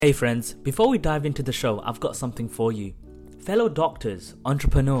Hey friends, before we dive into the show, I've got something for you. Fellow doctors,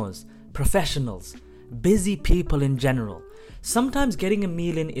 entrepreneurs, professionals, busy people in general. Sometimes getting a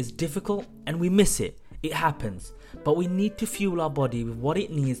meal in is difficult and we miss it. It happens. But we need to fuel our body with what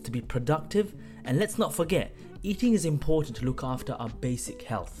it needs to be productive, and let's not forget, eating is important to look after our basic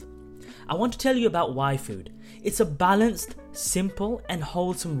health. I want to tell you about YFood. It's a balanced, simple and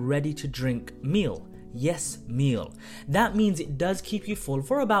wholesome ready to drink meal. Yes, meal. That means it does keep you full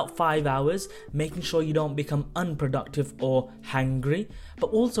for about 5 hours, making sure you don't become unproductive or hangry. But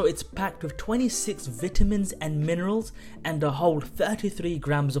also it's packed with 26 vitamins and minerals and a whole 33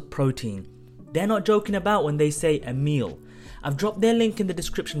 grams of protein. They're not joking about when they say a meal. I've dropped their link in the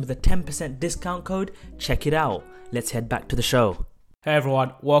description with a 10% discount code. Check it out. Let's head back to the show. Hey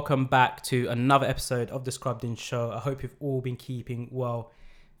everyone, welcome back to another episode of the Scrubbed In Show. I hope you've all been keeping well.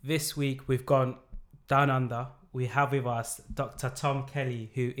 This week we've gone down under. We have with us Dr. Tom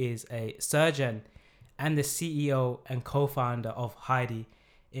Kelly, who is a surgeon and the CEO and co-founder of Heidi.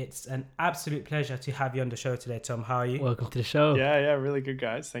 It's an absolute pleasure to have you on the show today, Tom. How are you? Welcome to the show. Yeah, really good,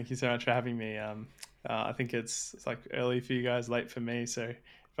 guys. Thank you so much for having me. I think it's like early for you guys, late for me. So,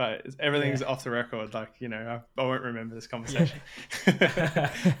 but everything's off the record. Like, you know, I won't remember this conversation.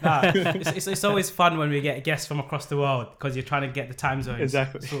 It's always fun when we get guests from across the world because you're trying to get the time zones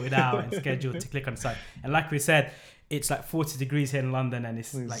sorted out and scheduled to click on the site. And like we said, it's like 40 degrees here in London and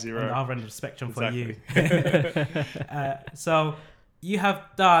it's like Zero. on the other end of the spectrum for you. So you have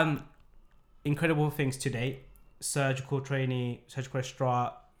done incredible things to date. Surgical training, surgical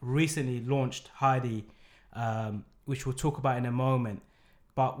registrar, recently launched Heidi, which we'll talk about in a moment.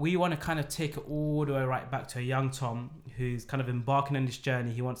 But we want to kind of take it all the way right back to a young Tom who's kind of embarking on this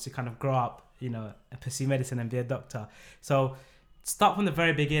journey. He wants to kind of grow up, you know, and pursue medicine and be a doctor. So start from the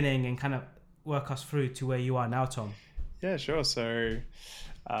very beginning and kind of work us through to where you are now, Tom. Yeah, sure. So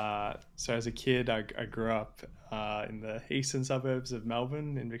as a kid, I grew up in the eastern suburbs of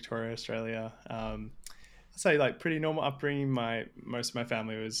Melbourne in Victoria, Australia. I'd say like pretty normal upbringing. Most of my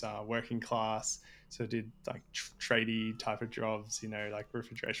family was working class. So did like tradie type of jobs, you know, like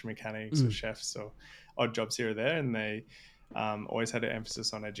refrigeration mechanics or chefs or odd jobs here or there. And they always had an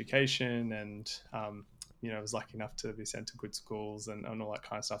emphasis on education and, you know, I was lucky enough to be sent to good schools and all that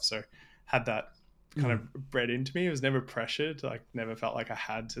kind of stuff. So had that kind of bred into me. It was never pressured, like never felt like I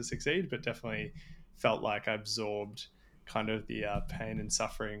had to succeed, but definitely felt like I absorbed kind of the pain and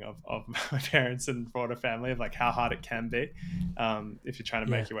suffering of my parents and broader family, of like how hard it can be if you're trying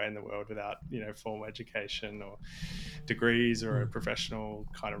to make your way in the world without, you know, formal education or degrees or a professional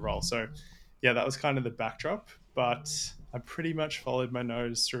kind of role. So yeah, that was kind of the backdrop, but I pretty much followed my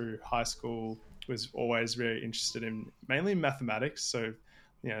nose through high school. Was always very interested in mainly mathematics. So,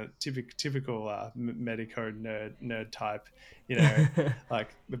 you know, typical medico nerd type, you know,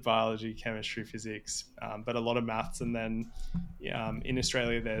 like the biology, chemistry, physics, but a lot of maths. And then in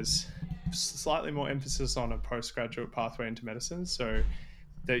Australia, there's slightly more emphasis on a postgraduate pathway into medicine. So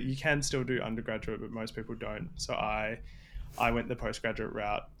that you can still do undergraduate, but most people don't. So I went the postgraduate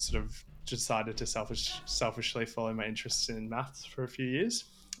route, sort of decided to selfishly follow my interests in maths for a few years.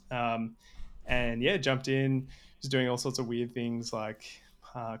 And yeah, jumped in, was doing all sorts of weird things like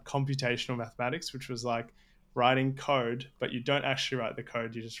computational mathematics, which was like writing code, but you don't actually write the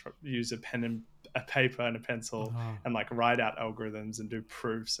code. You just use a pen and a paper and a pencil and like write out algorithms and do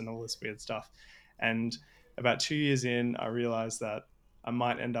proofs and all this weird stuff. And about 2 years in, I realized that I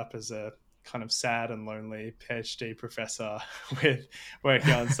might end up as a kind of sad and lonely PhD professor with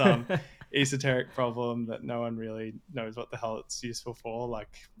working on some esoteric problem that no one really knows what the hell it's useful for,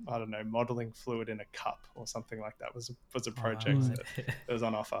 like, I don't know, modeling fluid in a cup or something like that was a project that was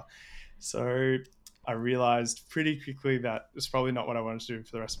on offer. So I realized pretty quickly that it's probably not what I wanted to do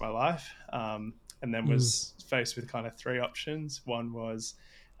for the rest of my life, and then was faced with kind of three options. One was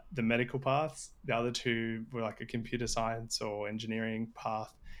the medical paths, the other two were like a computer science or engineering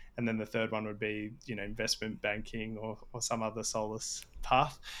path, and then the third one would be, you know, investment banking or some other soulless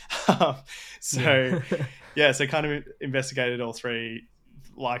path. So kind of investigated all three,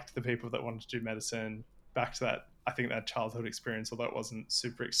 liked the people that wanted to do medicine. Back to that, I think that childhood experience, although it wasn't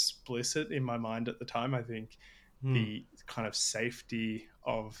super explicit in my mind at the time, I think the kind of safety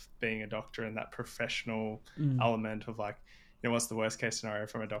of being a doctor and that professional element of like, you know, what's the worst case scenario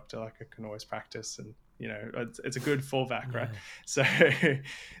from a doctor? Like, I can always practice and, you know, it's a good fallback, right? So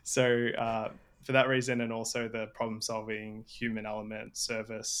for that reason, and also the problem solving, human element,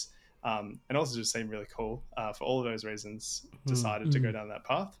 service, and also just seemed really cool. For all of those reasons, decided to go down that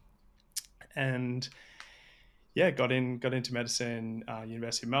path. And yeah, got into medicine,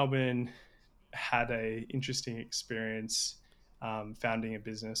 University of Melbourne, had a interesting experience founding a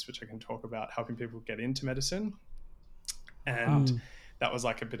business, which I can talk about, helping people get into medicine. And that was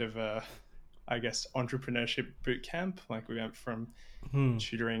like a bit of a, I guess, entrepreneurship boot camp. Like we went from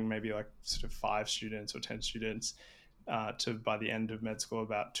tutoring maybe like sort of 5 students or 10 students to, by the end of med school,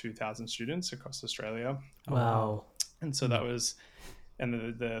 about 2,000 students across Australia. Wow. And so that was,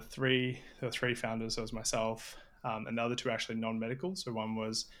 and the three founders, so it was myself, and the other 2 actually non-medical. So one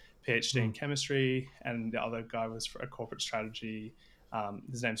was PhD in chemistry, and the other guy was for a corporate strategy.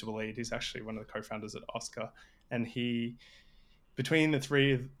 His name's Waleed. He's actually one of the co-founders at Oscar. And he, between the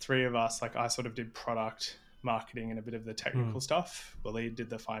three of us, like I sort of did product marketing and a bit of the technical stuff. Waleed did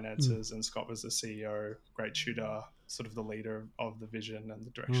the finances, and Scott was the CEO, great tutor, sort of the leader of the vision and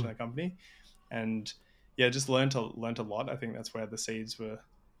the direction of the company. And yeah, just learned a lot. I think that's where the seeds were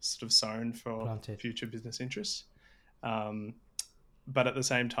sort of sown for future business interests. But at the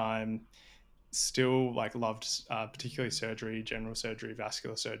same time, still like loved particularly surgery, general surgery,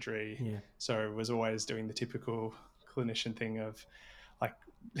 vascular surgery. Yeah. So was always doing the typical clinician thing of like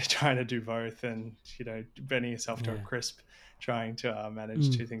trying to do both, and burning yourself to a crisp, trying to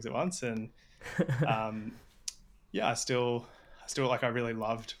manage 2 things at once. And I still like, I really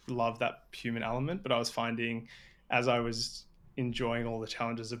loved that human element, but I was finding as I was enjoying all the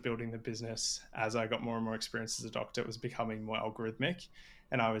challenges of building the business, as I got more and more experience as a doctor, it was becoming more algorithmic.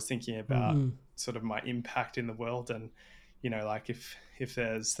 And I was thinking about sort of my impact in the world, and like if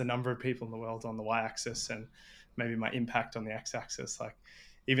there's the number of people in the world on the y-axis, and maybe my impact on the x-axis, like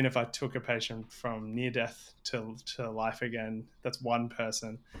even if I took a patient from near death to life again, that's one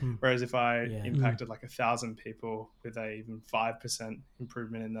person. Whereas if I impacted like 1,000 people with a even 5%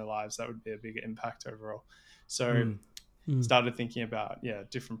 improvement in their lives, that would be a bigger impact overall. So started thinking about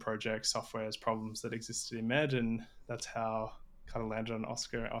different projects, softwares, problems that existed in med, and that's how kind of landed on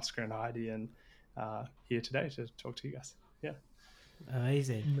Oscar and Heidi, and here today to talk to you guys. Yeah.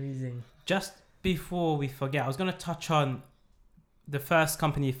 Amazing. Just before we forget, I was going to touch on the first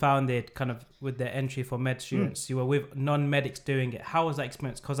company you founded, kind of with the entry for med students. You were with non-medics doing it. How was that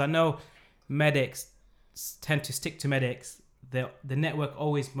experience? Because I know medics tend to stick to medics. The network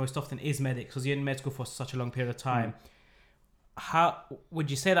always most often is medics, because you're in med school for such a long period of time. How would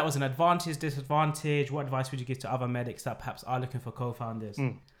you say that was an advantage, disadvantage? What advice would you give to other medics that perhaps are looking for co-founders?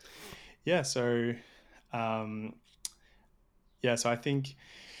 So I think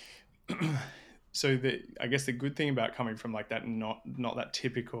I guess the good thing about coming from like that not that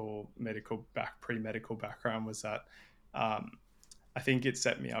typical pre-medical background was that I think it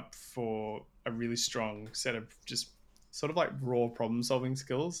set me up for a really strong set of just sort of like raw problem solving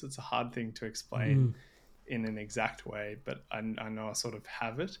skills. It's a hard thing to explain in an exact way, but I know I sort of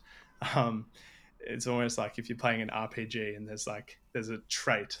have it. It's almost like if you're playing an RPG and there's a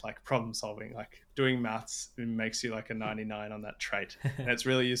trait like problem solving, like doing maths, it makes you like a 99 on that trait, and it's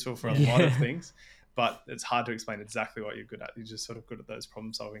really useful for a lot of things, but it's hard to explain exactly what you're good at. You're just sort of good at those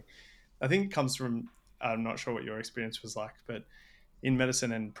problem solving. I think it comes from, I'm not sure what your experience was like, but in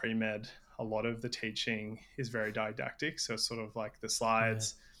medicine and pre-med, a lot of the teaching is very didactic. So it's sort of like the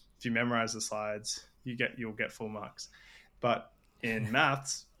slides. If you memorize the slides, you'll get full marks. But in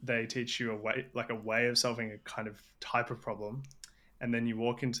maths, they teach you a way of solving a kind of type of problem, and then you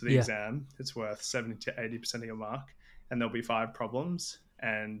walk into the exam. It's worth 70 to 80% of your mark, and there'll be 5 problems,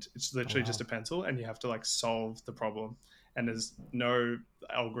 and it's literally just a pencil, and you have to like solve the problem. And there's no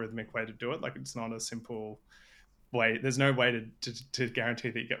algorithmic way to do it. Like it's not a simple way. There's no way to guarantee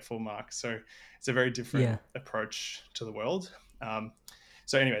that you get full marks. So it's a very different approach to the world.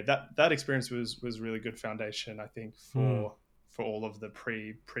 So anyway, that experience was really good foundation, I think, for all of the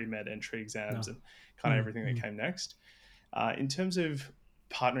pre-med entry exams and kind of everything that came next. In terms of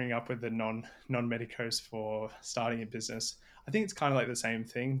partnering up with the non-medicos for starting a business, I think it's kind of like the same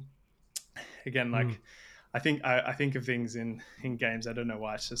thing. Again, like I think of things in games. I don't know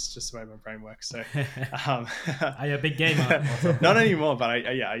why. It's just the way my brain works. So, are you a big gamer? Not anymore, but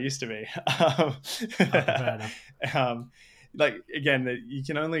I used to be. Like again, you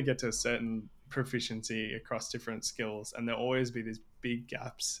can only get to a certain proficiency across different skills, and there'll always be these big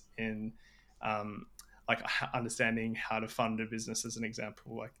gaps in like understanding how to fund a business, as an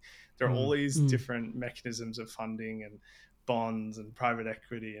example. Like there are all these different mechanisms of funding and bonds and private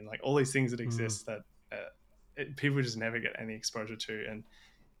equity and like all these things that exist that people just never get any exposure to. And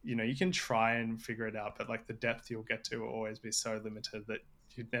you can try and figure it out, but like the depth you'll get to will always be so limited that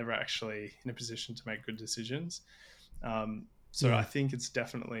you're never actually in a position to make good decisions. I think it's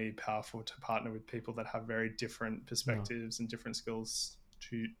definitely powerful to partner with people that have very different perspectives and different skills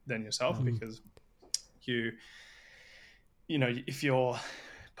than yourself, because if your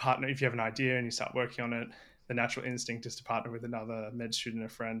partner, if you have an idea and you start working on it, the natural instinct is to partner with another med student or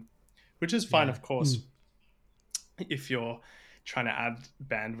friend, which is fine, Yeah. of course, if you're trying to add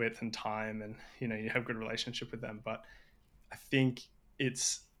bandwidth and time and you have a good relationship with them. But I think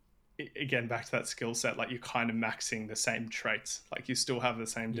it's, again, back to that skill set, like you're kind of maxing the same traits, like you still have the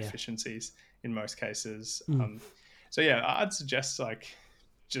same deficiencies in most cases. So yeah, I'd suggest like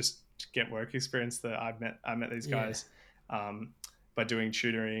just get work experience. That I met these guys by doing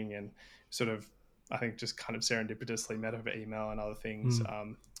tutoring, and sort of, I think, just kind of serendipitously met over email and other things.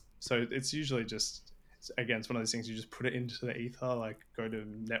 So it's usually just, again, it's one of those things you just put it into the ether, like go to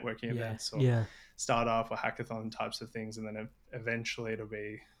networking events or startup or hackathon types of things, and then eventually it'll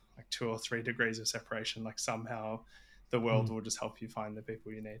be like 2 or 3 degrees of separation. Like somehow the world will just help you find the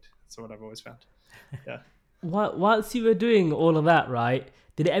people you need. That's what I've always found. Yeah. Whilst you were doing all of that, right,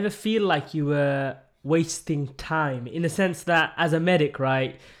 did it ever feel like you were wasting time, in the sense that as a medic,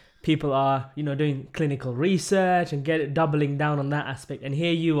 right, people are, doing clinical research and doubling down on that aspect, and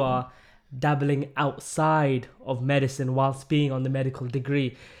here you are dabbling outside of medicine whilst being on the medical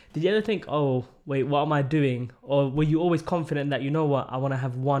degree? Did you ever think, oh wait, what am I doing? Or were you always confident that, I want to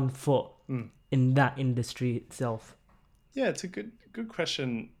have one foot in that industry itself? Yeah, it's a good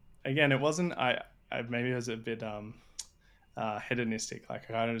question. Again, it wasn't, I maybe was a bit hedonistic. Like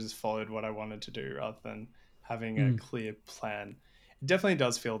I kind of just followed what I wanted to do rather than having a clear plan. It definitely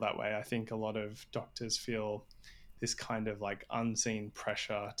does feel that way. I think a lot of doctors feel this kind of like unseen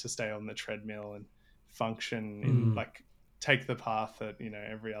pressure to stay on the treadmill and function in, like, take the path that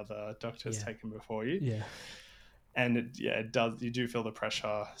every other doctor has taken before you. Yeah. And it does. You do feel the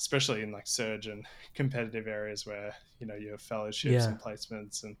pressure, especially in like surge and competitive areas where your fellowships and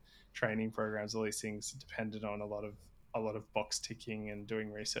placements and training programs, all these things depended on a lot of box ticking and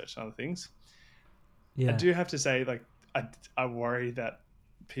doing research and other things. I do have to say, like, I worry that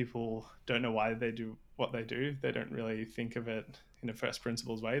people don't know why they do what they do. They don't really think of it in a first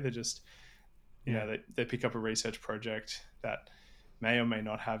principles way. They just they pick up a research project that may or may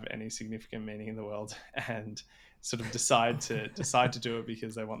not have any significant meaning in the world and sort of decide to do it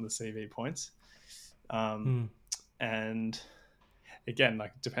because they want the CV points. And again,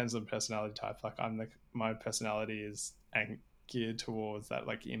 like, it depends on personality type. Like my personality is geared towards that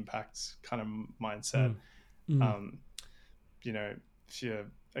like impact kind of mindset. If you're,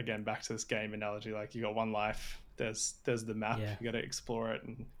 again, back to this game analogy, like you got one life, there's the map, you got to explore it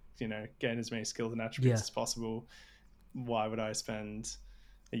and gain as many skills and attributes as possible. Why would I spend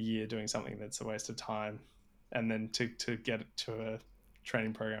a year doing something that's a waste of time, and then to get to a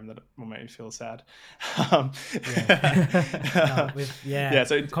training program that will make me feel sad? So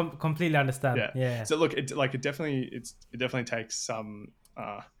completely understand. So look, it definitely takes some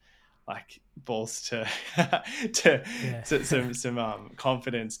like balls to some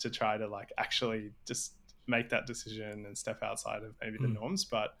confidence to try to like actually just make that decision and step outside of maybe the norms.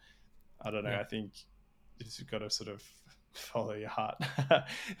 But I don't know. I think you've got to sort of follow your heart,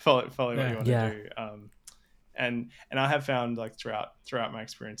 follow what you want to do. And I have found, like, throughout my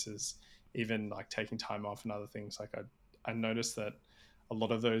experiences, even like taking time off and other things, like I noticed that a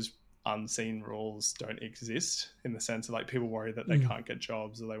lot of those unseen rules don't exist, in the sense of like people worry that they can't get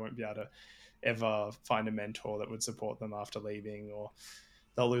jobs or they won't be able to ever find a mentor that would support them after leaving, or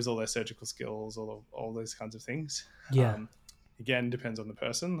they'll lose all their surgical skills, or all those kinds of things. Again, depends on the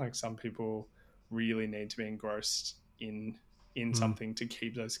person. Like some people really need to be engrossed in something to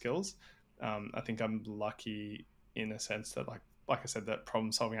keep those skills. I think I'm lucky in a sense that like I said, that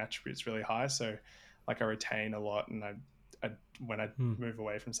problem solving attribute is really high. So like I retain a lot, and I when I move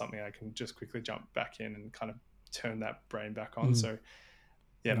away from something, I can just quickly jump back in and kind of turn that brain back on. So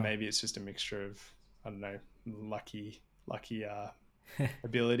maybe it's just a mixture of, I don't know, lucky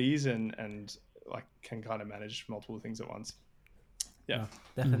abilities and like can kind of manage multiple things at once.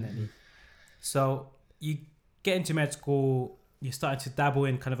 Definitely. So you get into med school, you started to dabble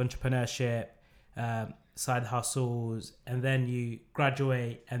in kind of entrepreneurship, side hustles, and then you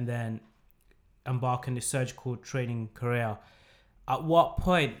graduate and then embark on the surgical training career. At what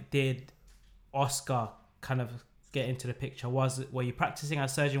point did Oscar kind of get into the picture? Were you practicing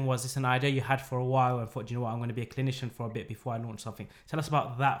as a surgeon? Was this an idea you had for a while and thought, you know what, I'm going to be a clinician for a bit before I launch something? Tell us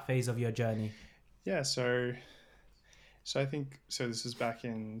about that phase of your journey. Yeah, so I think, so this was back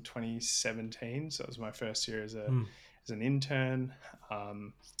in 2017. So it was my first year as an intern.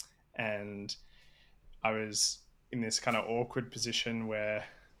 And I was in this kind of awkward position where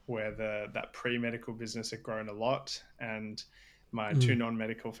that pre-medical business had grown a lot, and my two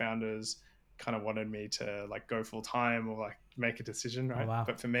non-medical founders kind of wanted me to like go full time or like make a decision, right? Oh, wow.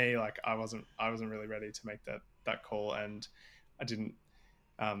 But for me, like I wasn't really ready to make that call, and I didn't.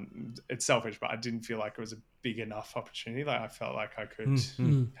 It's selfish, but I didn't feel like it was big enough opportunity. Like I felt like I could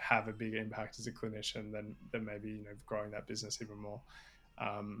have a bigger impact as a clinician than maybe, you know, growing that business even more.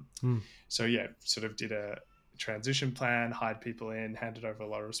 So yeah, sort of did a transition plan, hired people in, handed over a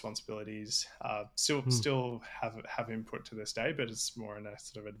lot of responsibilities. Still have input to this day, but it's more in a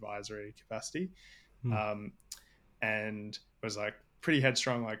sort of advisory capacity. And was like pretty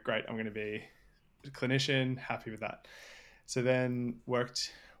headstrong, like, great, I'm going to be a clinician, happy with that. So then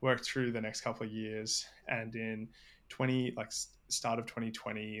worked through the next couple of years, and in start of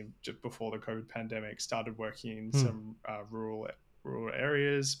 2020, just before the COVID pandemic, started working in some rural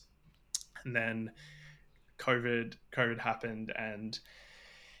areas. And then COVID happened, and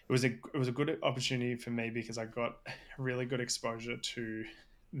it was a good opportunity for me because I got really good exposure to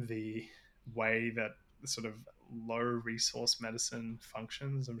the way that the sort of low resource medicine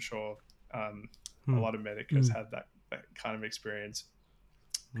functions. I'm sure a lot of medicos had that kind of experience.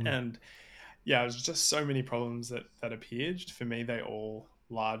 And yeah, it was just so many problems that appeared. For me, they all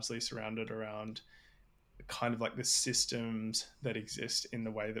largely surrounded around kind of like the systems that exist in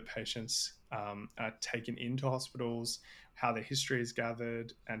the way that patients are taken into hospitals, how their history is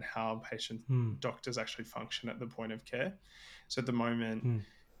gathered, and how doctors actually function at the point of care. So at the moment,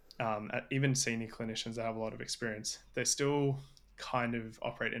 even senior clinicians that have a lot of experience, they still kind of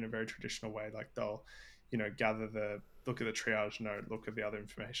operate in a very traditional way. Like they'll, you know, look at the triage note, look at the other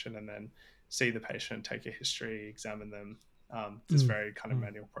information, and then see the patient, take a history, examine them. This very kind of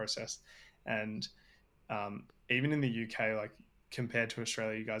manual process. And even in the UK, like compared to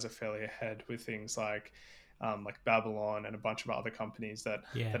Australia, you guys are fairly ahead with things like Babylon and a bunch of other companies that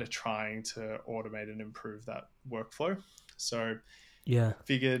are trying to automate and improve that workflow. So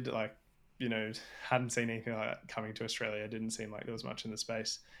figured, like, you know, hadn't seen anything like that coming to Australia. Didn't seem like there was much in the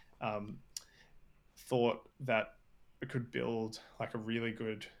space. Thought that it could build like a really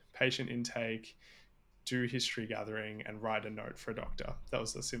good patient intake, do history gathering, and write a note for a doctor. That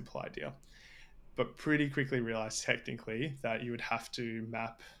was the simple idea. But pretty quickly realized technically that you would have to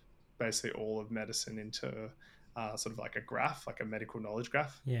map basically all of medicine into sort of like a graph, like a medical knowledge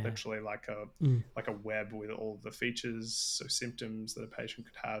graph, literally like a web with all the features, so symptoms that a patient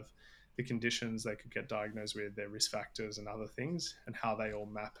could have, the conditions they could get diagnosed with, their risk factors and other things, and how they all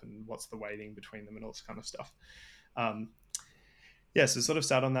map and what's the weighting between them and all this kind of stuff. So sort of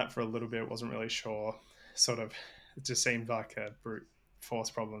sat on that for a little bit, wasn't really sure. Sort of, it just seemed like a brute force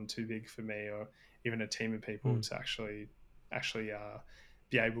problem too big for me or even a team of people to actually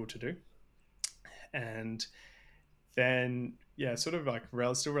be able to do. And then sort of like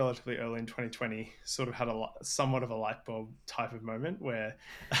still relatively early in 2020, sort of had somewhat of a light bulb type of moment where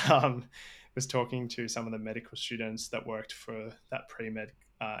was talking to some of the medical students that worked for that pre-med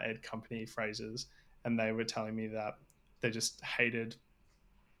ed company, Frasers, and they were telling me that they just hated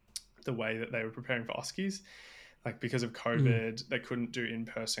the way that they were preparing for OSCEs. Like because of COVID, they couldn't do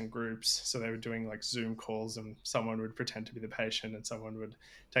in-person groups. So they were doing like Zoom calls, and someone would pretend to be the patient and someone would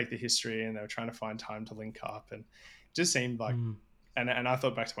take the history, and they were trying to find time to link up. And it just seemed like, and I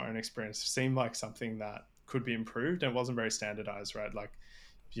thought back to my own experience, it seemed like something that could be improved, and it wasn't very standardized, right? Like,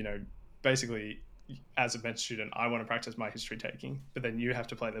 you know, basically as a med student, I want to practice my history taking, but then you have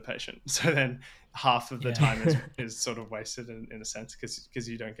to play the patient. So then half of the time is sort of wasted in a sense because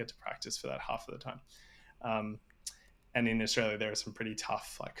you don't get to practice for that half of the time. And in Australia, there are some pretty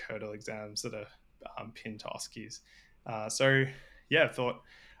tough like hurdle exams that are pinned to OSCEs. I thought,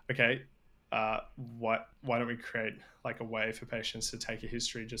 okay, why don't we create like a way for patients to take a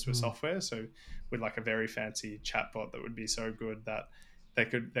history just with software? So with like a very fancy chatbot that would be so good that they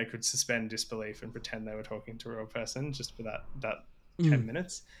could suspend disbelief and pretend they were talking to a real person just for that 10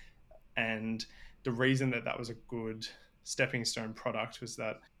 minutes. And the reason that was a good stepping stone product was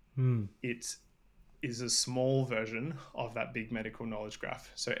that it is a small version of that big medical knowledge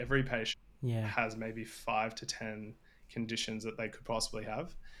graph. So every patient has maybe 5 to 10 conditions that they could possibly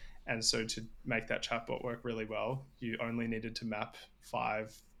have. And so to make that chatbot work really well, you only needed to map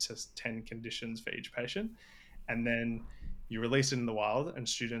 5 to 10 conditions for each patient. And then you release it in the wild, and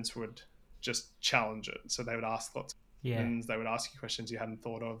students would just challenge it. So they would ask lots of questions. They would ask you questions you hadn't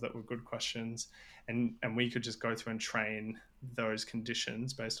thought of that were good questions. And we could just go through and train those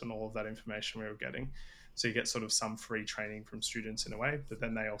conditions based on all of that information we were getting. So you get sort of some free training from students in a way, but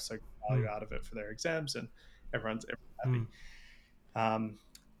then they also get value out of it for their exams, and everyone's happy.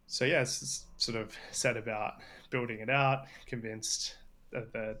 It's sort of set about building it out, convinced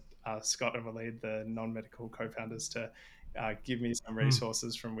that Scott and Waleed, the non-medical co-founders, to give me some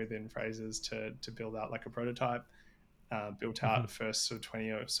resources from within Frasers to build out like a prototype, built out the first sort of 20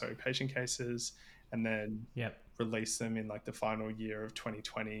 or so patient cases, and then release them in like the final year of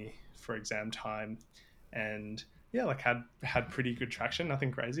 2020 for exam time. and yeah, like had pretty good traction.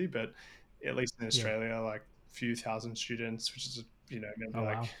 Nothing crazy, but at least in Australia, like a few thousand students, which is maybe Oh,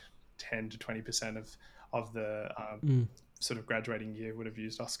 like wow. 10 to 20% of the sort of graduating year would have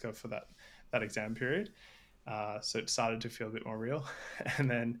used Oscar for that exam period. So it started to feel a bit more real. And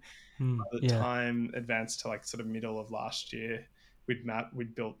then by the Yeah. time advanced to like sort of middle of last year, we'd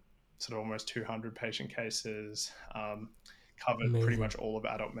built sort of almost 200 patient cases, covered pretty Amazing. much all of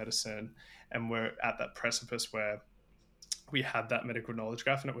adult medicine, and we're at that precipice where we had that medical knowledge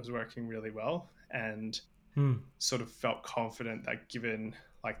graph and it was working really well, and sort of felt confident that given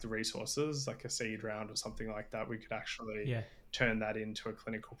like the resources, like a seed round or something like that, we could actually turn that into a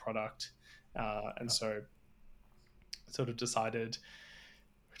clinical product. And so sort of decided,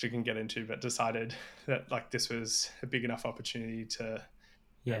 which I can get into, but decided that like this was a big enough opportunity to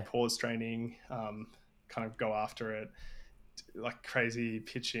pause training, kind of go after it, like crazy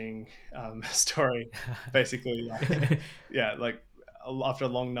pitching story, basically. Like after a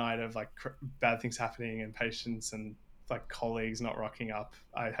long night of like bad things happening and patients and like colleagues not rocking up,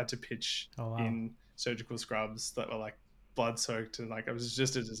 I had to pitch in surgical scrubs that were like blood soaked, and like it was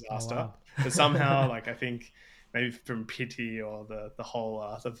just a disaster. But somehow, like I think maybe from pity or the whole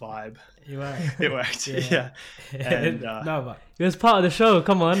the vibe, it worked. And No, but it was part of the show.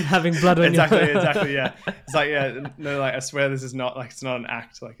 Come on, having blood on exactly. Yeah, it's like no, like I swear this is not like, it's not an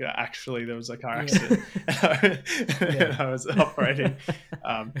act. Like actually, there was a car accident. And I was operating.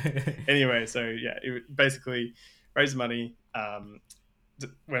 Anyway, so it basically raised money.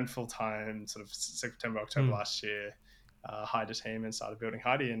 Went full time sort of September, October last year. Hired a team and started building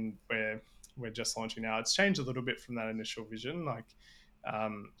Heidi, and we're just launching now. It's changed a little bit from that initial vision. Like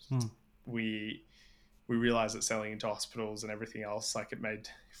we realized that selling into hospitals and everything else, like it made,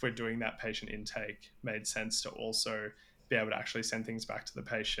 if we're doing that patient intake, made sense to also be able to actually send things back to the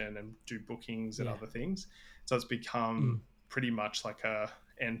patient and do bookings and other things. So it's become pretty much like a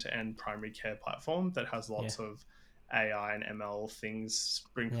end-to-end primary care platform that has lots of AI and ML things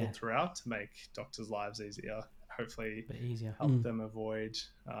sprinkled throughout to make doctors' lives easier, hopefully help them avoid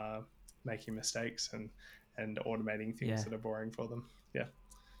making mistakes and automating things that are boring for them.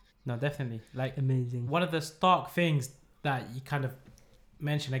 No, definitely. Like amazing. One of the stark things that you kind of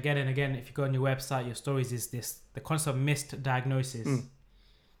mention again and again, if you go on your website, your stories, is the concept of missed diagnosis.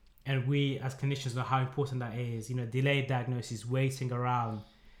 And we as clinicians know how important that is. Delayed diagnosis, waiting around.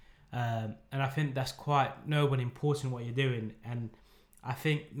 And I think that's quite noble and important what you're doing. And I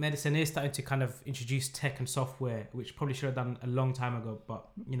think medicine is starting to kind of introduce tech and software, which probably should have done a long time ago, but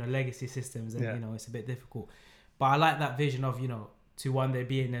legacy systems, and it's a bit difficult. But I like that vision of to one day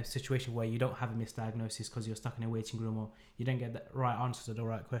be in a situation where you don't have a misdiagnosis because you're stuck in a waiting room or you don't get the right answers to the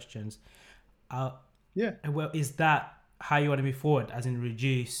right questions. Well, is that how you want to move forward, as in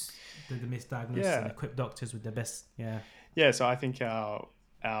reduce the misdiagnosis and equip doctors with the best? So I think our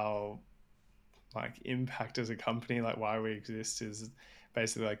like impact as a company, like why we exist, is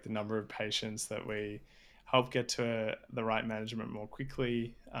basically like the number of patients that we help get to the right management more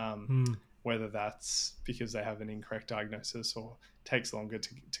quickly, whether that's because they have an incorrect diagnosis or takes longer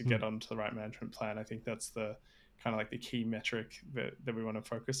to get onto the right management plan. I think that's the kind of like the key metric that we want to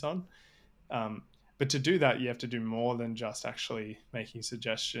focus on. But to do that, you have to do more than just actually making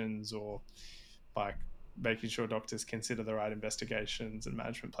suggestions or like making sure doctors consider the right investigations and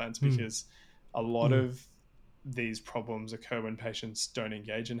management plans, because a lot of these problems occur when patients don't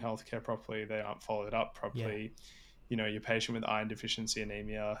engage in healthcare properly. They aren't followed up properly. Your patient with iron deficiency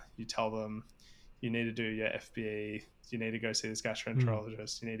anemia, you tell them you need to do your FBE, you need to go see this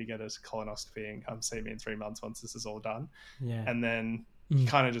gastroenterologist, you need to get a colonoscopy and come see me in 3 months once this is all done. And then you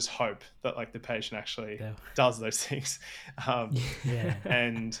kind of just hope that like the patient actually does those things.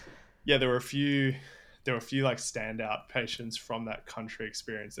 And there were a few like standout patients from that country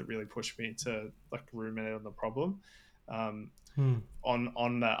experience that really pushed me to like ruminate on the problem.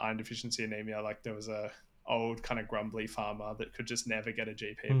 On that iron deficiency anemia, like there was a old kind of grumbly farmer that could just never get a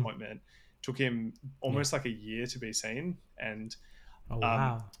GP appointment. Took him almost like a year to be seen. And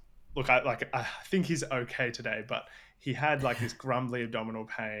look, I think he's okay today, but he had like this grumbly abdominal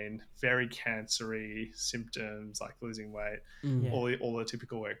pain, very cancery symptoms, like losing weight, all the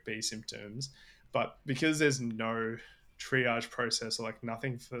typical work B symptoms. But because there's no triage process or like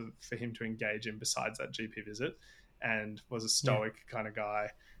nothing for him to engage in besides that GP visit, and was a stoic kind of guy,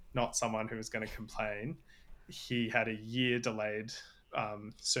 not someone who was going to complain, he had a year delayed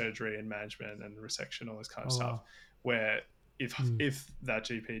surgery and management and resection, all this kind of stuff, where if that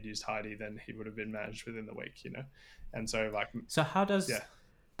GP had used Heidi, then he would have been managed within the week, And so like, so how does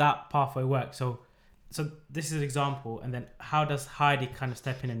that pathway work? So so this is an example, and then how does Heidi kind of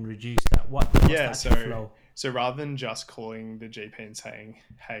step in and reduce that? What's the actual flow? So rather than just calling the GP and saying,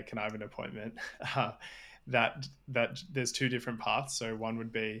 "Hey, can I have an appointment?" that there's two different paths. So one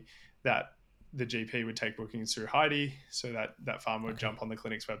would be that the GP would take bookings through Heidi, so that farmer would jump on the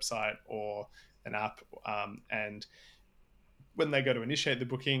clinic's website or an app, and when they go to initiate the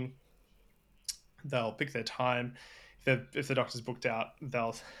booking, they'll pick their time. If the doctor's booked out,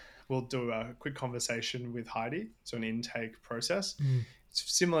 we'll do a quick conversation with Heidi, so an intake process. It's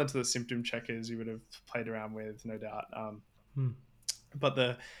similar to the symptom checkers you would have played around with, no doubt. But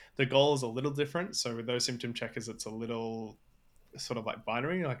the goal is a little different. So with those symptom checkers, it's a little sort of like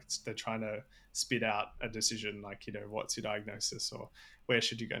binary, like they're trying to spit out a decision, like, what's your diagnosis or where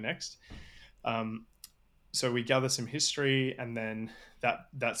should you go next. So we gather some history, and then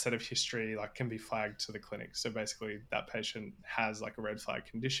that set of history like can be flagged to the clinic. So basically that patient has like a red flag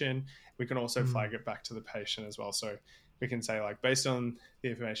condition. We can also flag it back to the patient as well. So we can say, like, based on the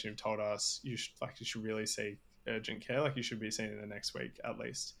information you've told us, you should really seek urgent care. Like, you should be seen in the next week at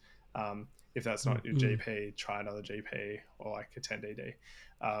least. If that's not your GP, try another GP or like attend ED.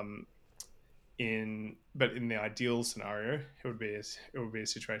 But in the ideal scenario, it would be a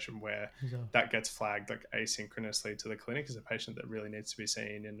situation where that gets flagged like asynchronously to the clinic as a patient that really needs to be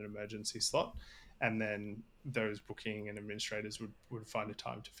seen in an emergency slot, and then those booking and administrators would find a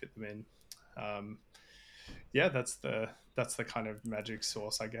time to fit them in. That's the kind of magic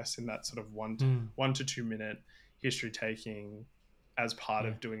sauce, I guess, in that sort of 1 to 2 minute history taking as part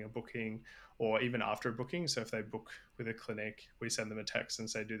of doing a booking, or even after a booking. So if they book with a clinic, we send them a text and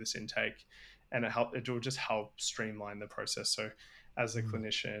say, do this intake, and it will just help streamline the process. So as a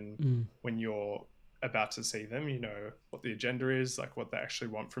clinician, when you're about to see them, you know what the agenda is, like what they actually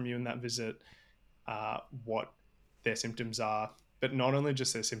want from you in that visit, what their symptoms are, but not only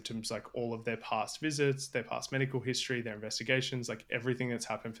just their symptoms, like all of their past visits, their past medical history, their investigations, like everything that's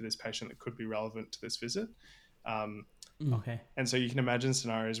happened for this patient that could be relevant to this visit. Okay. And so you can imagine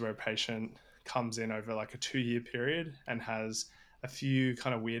scenarios where a patient comes in over like a 2-year period and has a few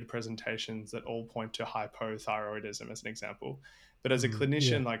kind of weird presentations that all point to hypothyroidism as an example. But as a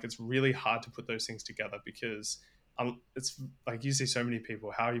clinician, like, it's really hard to put those things together because it's like, you see so many people,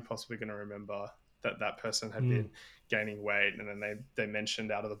 how are you possibly going to remember that person had been gaining weight, and then they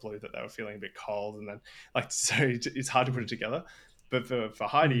mentioned out of the blue that they were feeling a bit cold, and then like, so it's hard to put it together. But for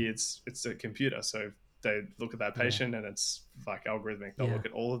Heidi, it's a computer, so they look at that patient and it's like algorithmic. They'll look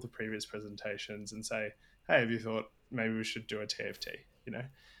at all of the previous presentations and say, hey, have you thought maybe we should do a TFT,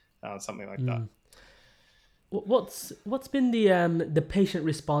 something like that. What's been the patient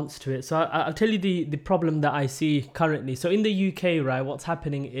response to it? So I'll tell you the problem that I see currently. So in the UK, right, what's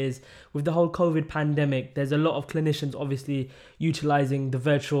happening is with the whole COVID pandemic, there's a lot of clinicians obviously utilizing the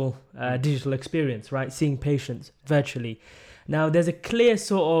virtual digital experience, right, seeing patients virtually. Now, there's a clear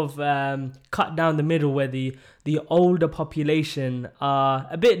sort of cut down the middle where the older population are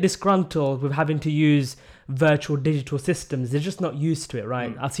a bit disgruntled with having to use virtual digital systems. They're just not used to it,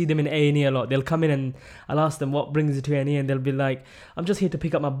 right? I'll see them in A&E a lot. They'll come in and I'll ask them what brings you to A&E, and they'll be like, I'm just here to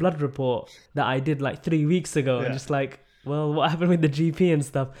pick up my blood report that I did like 3 weeks ago. And just like, well, what happened with the GP and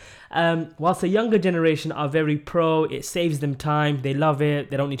stuff? Whilst the younger generation are very pro, it saves them time. They love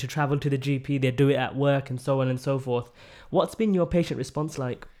it. They don't need to travel to the GP. They do it at work and so on and so forth. What's been your patient response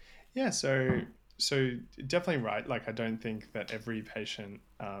like? Yeah, so definitely right. Like, I don't think that every patient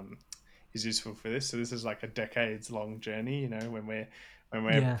is useful for this. So this is like a decades long journey. When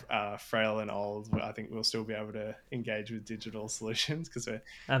we're frail and old, I think we'll still be able to engage with digital solutions because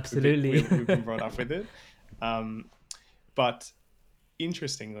we've been brought up with it. But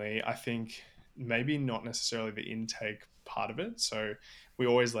interestingly, I think maybe not necessarily the intake part of it. So we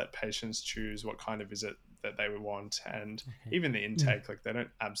always let patients choose what kind of visit that they would want, and even the intake, like, they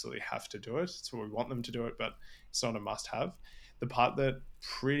don't absolutely have to do it. So we want them to do it, but it's not a must-have. The part that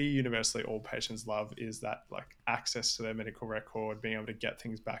pretty universally all patients love is that, like, access to their medical record, being able to get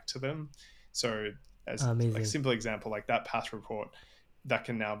things back to them. So as like simple example, like that path report that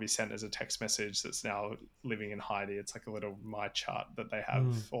can now be sent as a text message that's now living in Heidi. It's like a little My Chart that they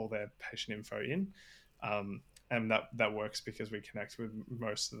have all their patient info in. And that works because we connect with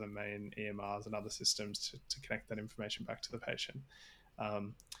most of the main EMRs and other systems to connect that information back to the patient.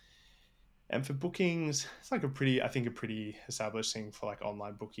 And for bookings, it's like a pretty established thing for like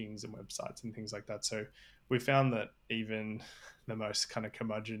online bookings and websites and things like that. So we found that even the most kind of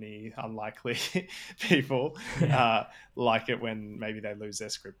curmudgeon-y, unlikely people like it when maybe they lose their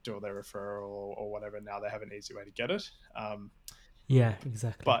script or their referral or whatever. Now they have an easy way to get it. Yeah,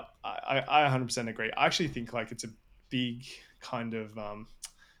 exactly. But I 100% agree. I actually think like it's a big kind of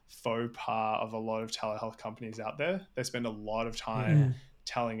faux pas of a lot of telehealth companies out there. They spend a lot of time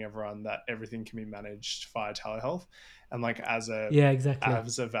telling everyone that everything can be managed via telehealth. And like as a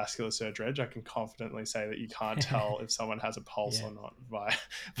vascular surgery edge, I can confidently say that you can't tell if someone has a pulse or not via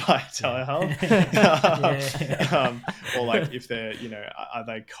telehealth. Or like if they're, are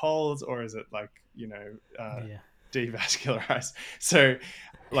they cold or is it like, devascularized? So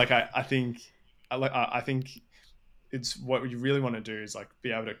like I think it's what you really want to do is like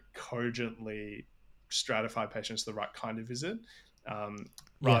be able to cogently stratify patients to the right kind of visit,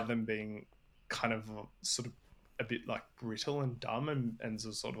 rather than being kind of sort of a bit like brittle and dumb and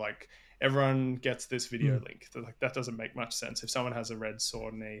sort of like everyone gets this video link. Like that doesn't make much sense. If someone has a red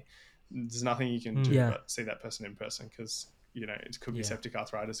sore knee, there's nothing you can do but see that person in person, because it could be septic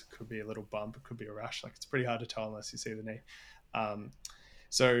arthritis, it could be a little bump, it could be a rash. Like it's pretty hard to tell unless you see the knee.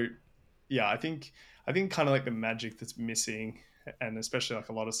 So yeah, I think kind of like the magic that's missing, and especially like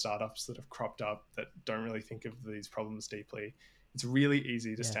a lot of startups that have cropped up that don't really think of these problems deeply. It's really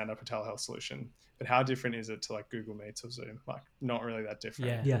easy to stand up a telehealth solution, but how different is it to like Google Meets or Zoom? Like not really that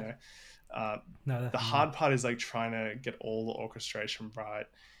different. The hard part is like trying to get all the orchestration right,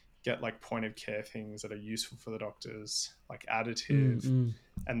 get like point of care things that are useful for the doctors, like additive,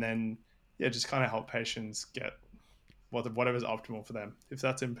 and then just kind of help patients get whatever's optimal for them. If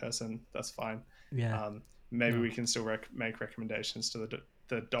that's in person, that's fine. Maybe we can still make recommendations to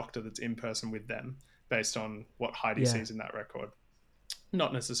the doctor that's in person with them based on what Heidi sees in that record,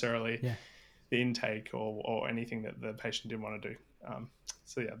 not necessarily the intake or anything that the patient didn't want to do.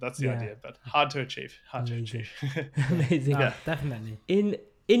 So that's the idea, but hard to achieve. Amazing. Yeah, definitely. In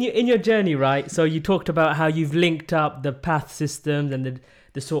your journey, right? So you talked about how you've linked up the PATH systems and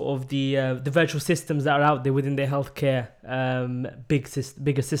the sort of the virtual systems that are out there within the healthcare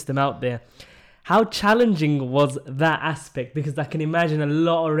bigger system out there. How challenging was that aspect? Because I can imagine a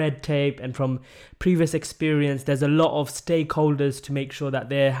lot of red tape, and from previous experience, there's a lot of stakeholders to make sure that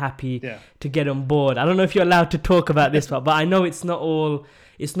they're happy to get on board. I don't know if you're allowed to talk about this, but I know it's not all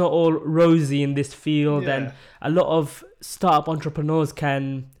rosy in this field, and a lot of startup entrepreneurs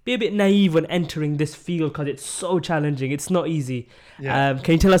can be a bit naive when entering this field because it's so challenging. It's not easy. Can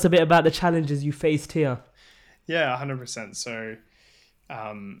you tell us a bit about the challenges you faced here? Yeah, 100%. So,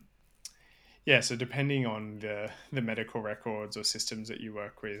 so depending on the medical records or systems that you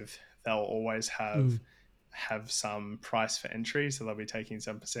work with, they'll always have some price for entry. So they'll be taking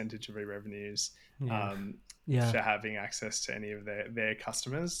some percentage of your revenues for having access to any of their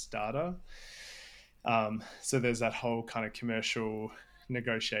customers' data. So there's that whole kind of commercial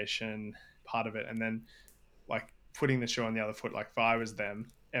negotiation part of it. And then like putting the shoe on the other foot, like if I was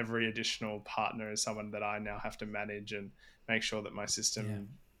them, every additional partner is someone that I now have to manage and make sure that my system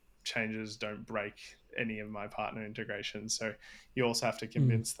changes don't break any of my partner integrations. So you also have to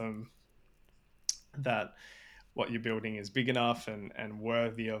convince them that what you're building is big enough and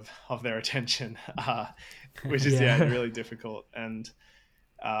worthy of their attention, which is really difficult. And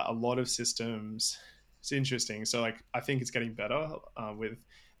a lot of systems, it's interesting. So like I think it's getting better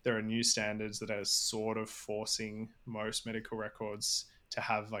there are new standards that are sort of forcing most medical records to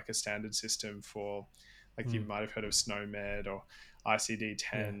have like a standard system for like you might have heard of SNOMED or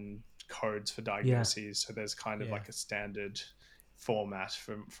ICD-10 codes for diagnoses. So there's kind of like a standard format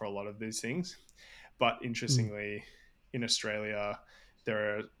for a lot of these things. But interestingly, in Australia,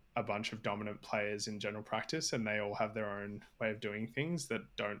 there are a bunch of dominant players in general practice, and they all have their own way of doing things that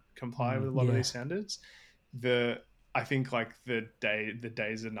don't comply with a lot of these standards. I think like the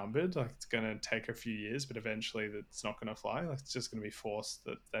days are numbered. Like it's going to take a few years, but eventually that's not going to fly. Like it's just going to be forced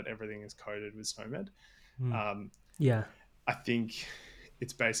that everything is coded with SNOMED. I think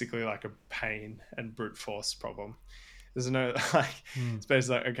it's basically like a pain and brute force problem. There's no it's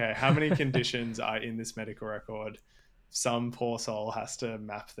basically like, okay, how many conditions are in this medical record? Some poor soul has to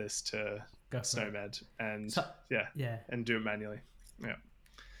map this to SNOMED and and do it manually.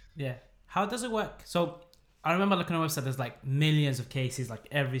 How does it work? So I remember looking on a website, there's like millions of cases, like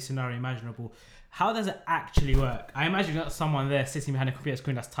every scenario imaginable. How does it actually work? I imagine you've got someone there sitting behind a computer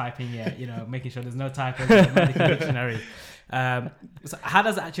screen that's typing, making sure there's no typos in the medical dictionary. So how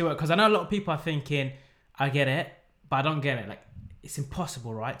does it actually work? Because I know a lot of people are thinking, I get it, but I don't get it. Like, it's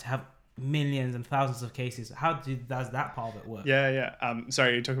impossible, right, to have millions and thousands of cases. How does that part of it work?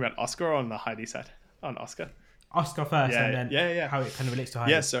 Sorry, you're talking about Oscar or on the Heidi side? On Oscar? Oscar first, and then how it kind of relates to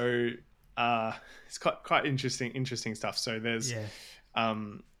Heidi. So it's quite interesting stuff. So there's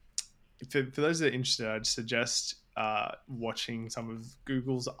for those that are interested, I'd suggest watching some of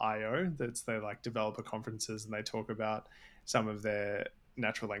Google's I/O. That's their like developer conferences, and they talk about some of their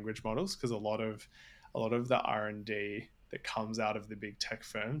natural language models, because a lot of the R&D that comes out of the big tech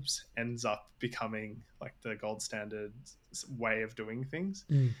firms ends up becoming like the gold standard way of doing things.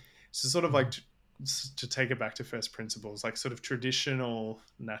 So sort of like to take it back to first principles, like sort of traditional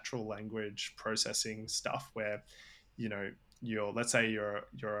natural language processing stuff where, you know, let's say you're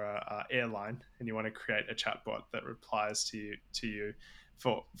a airline and you want to create a chatbot that replies to you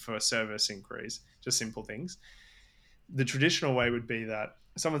for service inquiries, just simple things. The traditional way would be that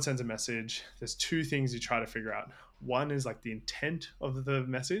someone sends a message. There's two things you try to figure out. One is like the intent of the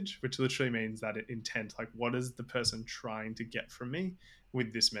message, which literally means that intent, like what is the person trying to get from me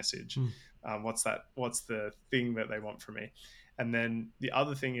with this message? What's the thing that they want from me? And then the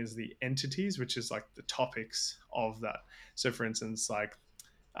other thing is the entities, which is like the topics of that. So for instance, like,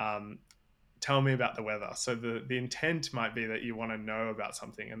 tell me about the weather. So the intent might be that you want to know about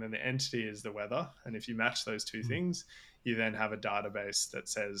something, and then the entity is the weather. And if you match those two things, you then have a database that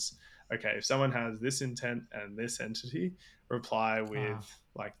says, okay, if someone has this intent and this entity, reply with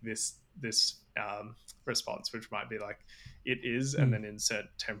like this response, which might be like it is, and then insert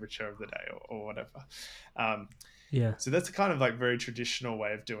temperature of the day or whatever. So that's a kind of like very traditional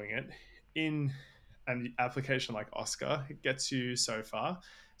way of doing it. In an application like Oscar, it gets you so far.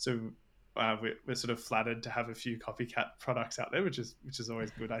 So we're sort of flattered to have a few copycat products out there, which is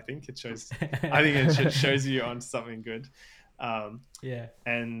always good. I think it shows you on something good.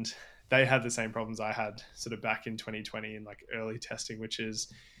 And they had the same problems I had sort of back in 2020 in like early testing, which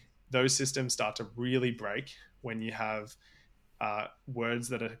is those systems start to really break when you have words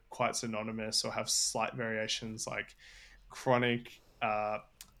that are quite synonymous or have slight variations, like chronic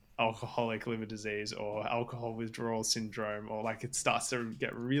alcoholic liver disease or alcohol withdrawal syndrome, or like it starts to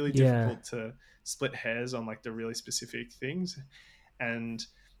get really difficult to split hairs on like the really specific things. And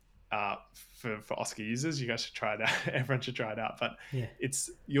for Oscar users, you guys should try it out. Everyone should try it out. But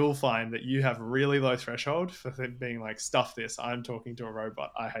you'll find that you have really low threshold for being like, stuff this, I'm talking to a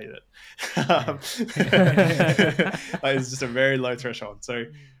robot, I hate it. Like, it's just a very low threshold. So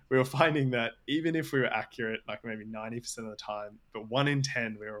we were finding that even if we were accurate, like maybe 90% of the time, but 1 in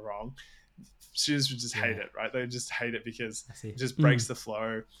 10 we were wrong, students would just hate it, right? They just hate it because it just breaks the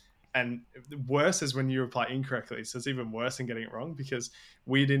flow. And worse is when you reply incorrectly. So it's even worse than getting it wrong because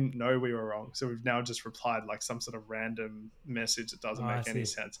we didn't know we were wrong. So we've now just replied like some sort of random message that doesn't make any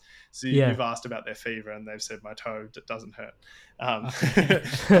sense. So you've asked about their fever and they've said my toe doesn't hurt.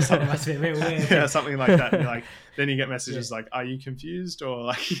 Something must be a bit weird. Yeah, something like that. And like, then you get messages like, are you confused? Or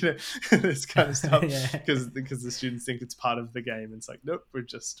like, you know, this kind of stuff because the students think it's part of the game. And it's like, nope,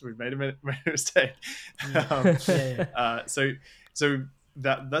 we've made a mistake. So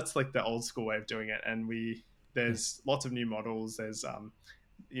that's like the old school way of doing it. And there's lots of new models. There's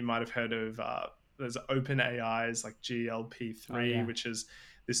you might have heard of there's OpenAI's like GLP-3, which is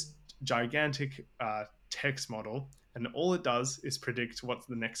this gigantic text model, and all it does is predict what's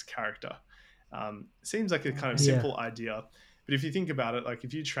the next character. Seems like a kind of simple idea, but if you think about it, like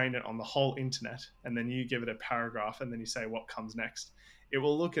if you train it on the whole internet and then you give it a paragraph and then you say what comes next, it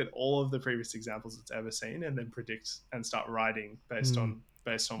will look at all of the previous examples it's ever seen and then predict and start writing based on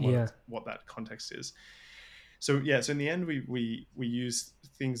what that context is. So in the end, we use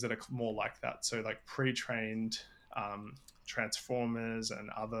things that are more like that. So like pre-trained transformers and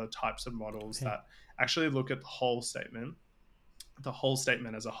other types of models that actually look at the whole statement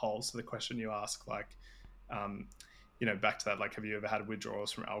as a whole. So the question you ask, like, back to that, like, have you ever had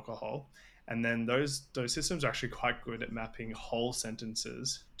withdrawals from alcohol? And then those systems are actually quite good at mapping whole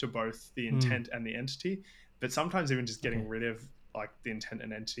sentences to both the intent and the entity, but sometimes even just getting rid of like the intent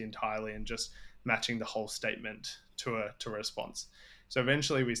and entity entirely and just matching the whole statement to a response. So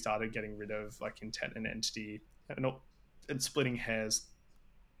eventually we started getting rid of like intent and entity and splitting hairs,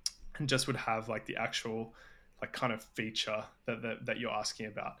 and just would have like the actual like kind of feature that you're asking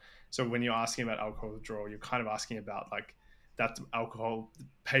about. So when you're asking about alcohol withdrawal, you're kind of asking about like that alcohol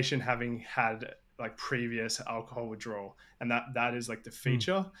patient having had like previous alcohol withdrawal, and that is like the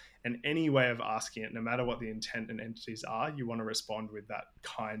feature. And any way of asking it, no matter what the intent and entities are, you want to respond with that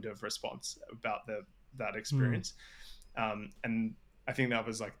kind of response about that experience. And I think that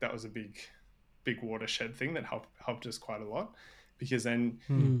was a big watershed thing that helped us quite a lot, because then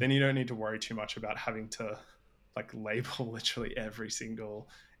you don't need to worry too much about having to like label literally every single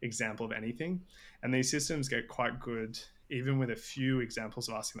example of anything. And these systems get quite good even with a few examples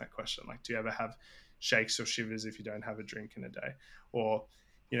of asking that question, like, do you ever have shakes or shivers if you don't have a drink in a day? Or,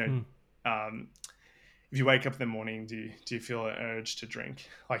 if you wake up in the morning, do you feel an urge to drink?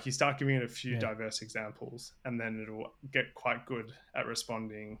 Like, you start giving it a few diverse examples, and then it'll get quite good at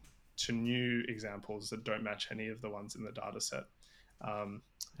responding to new examples that don't match any of the ones in the data set.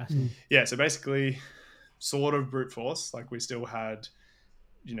 So basically sort of brute force. Like we still had,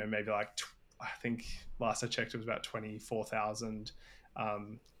 maybe like I think last I checked it was about 24,000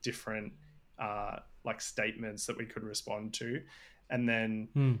 different like statements that we could respond to, and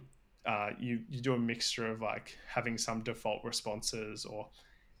then you do a mixture of like having some default responses or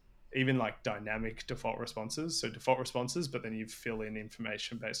even like dynamic default responses. So default responses, but then you fill in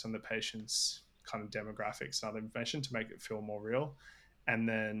information based on the patient's kind of demographics and other information to make it feel more real. And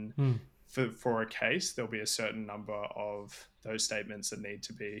then for a case, there'll be a certain number of those statements that need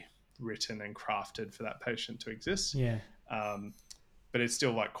to be written and crafted for that patient to exist. Yeah. But it's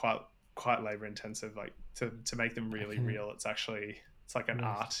still like quite labor intensive, like to make them really real. It's like an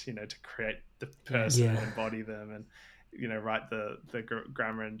art, to create the person and embody them and, write the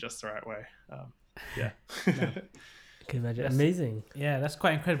grammar in just the right way. I can imagine. Amazing. Yeah, that's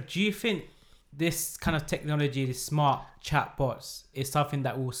quite incredible. Do you think this kind of technology, these smart chatbots, is something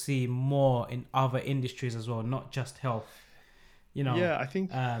that we'll see more in other industries as well, not just health? Yeah, I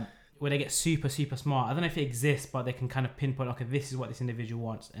think where they get super, super smart. I don't know if it exists, but they can kind of pinpoint, okay, this is what this individual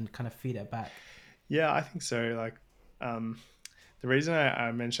wants and kind of feed it back. Yeah, I think so. Like the reason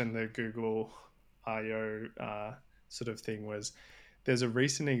I mentioned the Google I/O sort of thing was there's a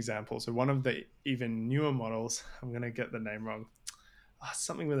recent example. So one of the even newer models, I'm going to get the name wrong,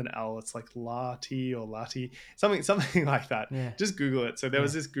 something with an L. It's like Lati or Lati, something like that. Yeah. Just Google it. So there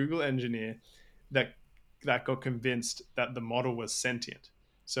was this Google engineer that got convinced that the model was sentient.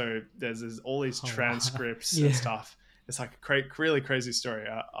 So there's all these transcripts and stuff. It's like a really crazy story.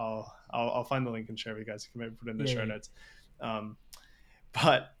 I'll find the link and share with you guys. You can maybe put it in the show notes.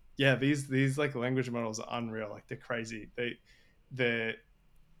 But yeah, these like language models are unreal. Like they're crazy. They're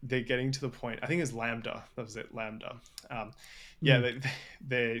getting to the point. I think it's LaMDA. That was it, LaMDA.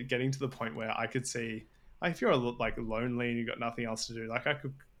 They're getting to the point where I could see, like, if you're like lonely and you've got nothing else to do, like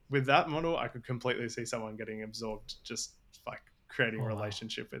with that model, I could completely see someone getting absorbed, just like creating a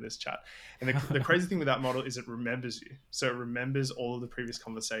relationship with this chat. And the crazy thing with that model is it remembers you. So it remembers all of the previous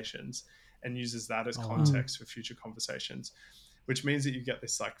conversations and uses that as context for future conversations, which means that you get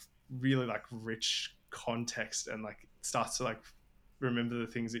this like really like rich context and like starts to like remember the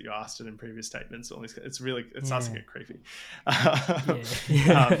things that you asked it in previous statements. All these, it starts to get creepy.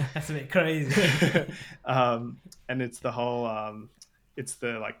 That's a bit crazy. And it's the whole, it's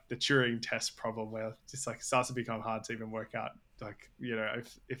the like the Turing test problem where it's like it starts to become hard to even work out, like,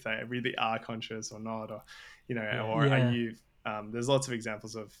 if they really are conscious or not, or, are you, there's lots of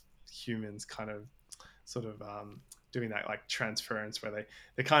examples of humans kind of sort of doing that like transference where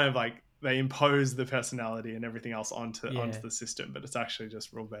they kind of like, they impose the personality and everything else onto the system, but it's actually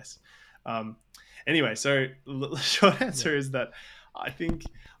just rule based. Anyway, so the short answer is that I think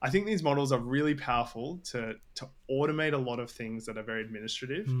these models are really powerful to automate a lot of things that are very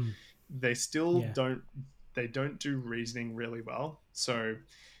administrative. They still don't do reasoning really well. So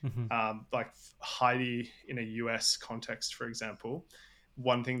like Heidi in a US context, for example,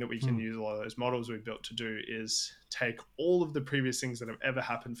 one thing that we can use a lot of those models we've built to do is take all of the previous things that have ever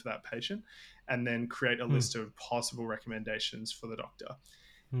happened for that patient and then create a list of possible recommendations for the doctor.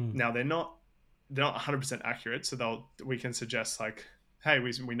 Now they're not 100% accurate. So we can suggest like, hey,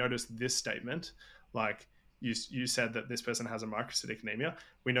 we noticed this statement, like you said that this person has a microcytic anemia.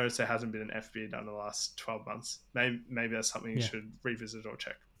 We noticed there hasn't been an FB done in the last 12 months. Maybe that's something you should revisit or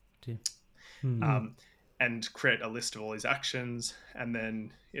check. And create a list of all these actions. And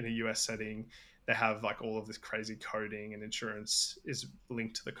then in a US setting, they have like all of this crazy coding, and insurance is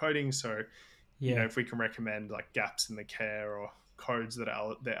linked to the coding. So, if we can recommend like gaps in the care or codes that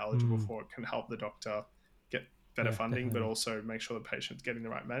they're eligible for, it can help the doctor get better funding, but also make sure the patient's getting the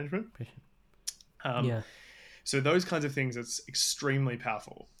right management. So those kinds of things, it's extremely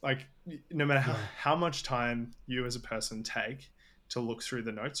powerful. Like no matter how much time you as a person take to look through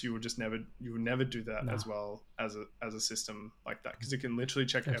the notes, you would never do that as well as a system like that, because it can literally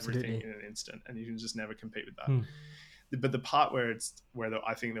check everything in an instant, and you can just never compete with that. But the part where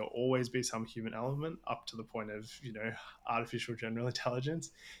I think there'll always be some human element up to the point of artificial general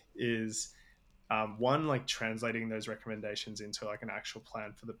intelligence is one, like translating those recommendations into like an actual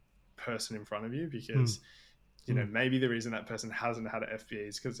plan for the person in front of you, because maybe the reason that person hasn't had an FBE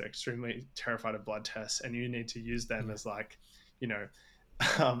is because they're extremely terrified of blood tests, and you need to use them as like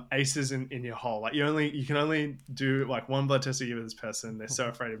aces in your hole. Like you can only do like one blood test a year with this person. They're so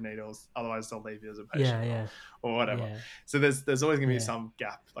afraid of needles, otherwise they'll leave you as a patient or whatever. So there's always gonna be some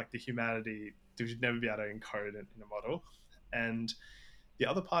gap, like the humanity you should never be able to encode in a model. And the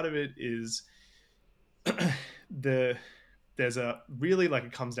other part of it is there's a really, like,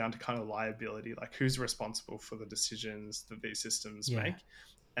 it comes down to kind of liability, like who's responsible for the decisions that these systems make.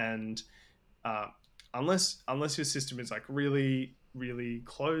 And unless your system is like really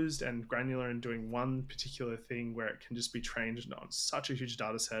closed and granular and doing one particular thing where it can just be trained on such a huge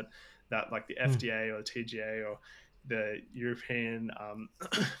data set that like the FDA or the TGA or the European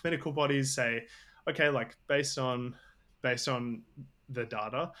medical bodies say, okay, like based on the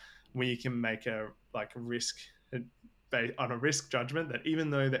data, we can make a risk on a risk judgment that even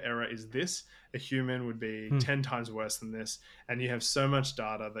though the error is this, a human would be 10 times worse than this. And you have so much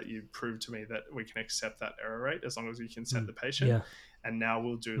data that you prove to me that we can accept that error rate as long as you consent the patient. Yeah. And now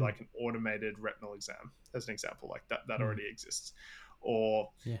we'll do like an automated retinal exam as an example, like that already exists. Or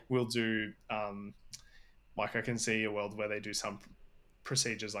we'll do, like I can see a world where they do some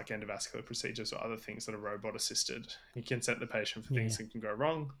procedures like endovascular procedures or other things that are robot assisted. You consent the patient for things that can go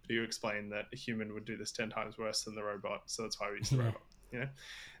wrong, but you explain that a human would do this 10 times worse than the robot, so that's why we use the robot, you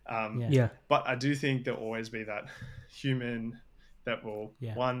know. But I do think there'll always be that human that will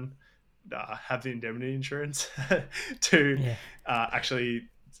one have the indemnity insurance to actually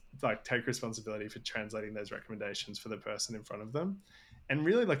like take responsibility for translating those recommendations for the person in front of them. And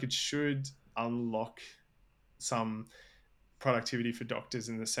really, like, it should unlock some productivity for doctors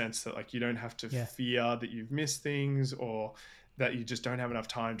in the sense that like you don't have to fear that you've missed things or that you just don't have enough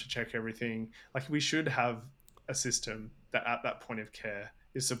time to check everything. Like, we should have a system that at that point of care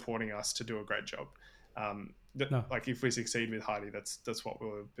is supporting us to do a great job. Like if we succeed with Heidi, that's what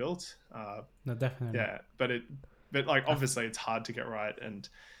we'll have built. No, definitely. Yeah, but like obviously it's hard to get right, and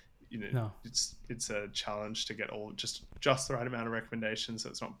it's a challenge to get all just the right amount of recommendations so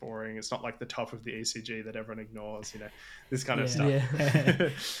it's not boring. It's not like the top of the ECG that everyone ignores, this kind of stuff.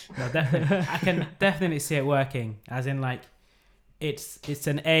 No, definitely. I can definitely see it working, as in like it's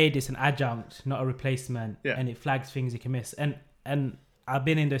an aid, it's an adjunct, not a replacement, and it flags things you can miss. And I've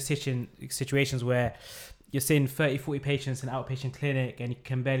been in those situations where you're seeing 30-40 patients in an outpatient clinic and you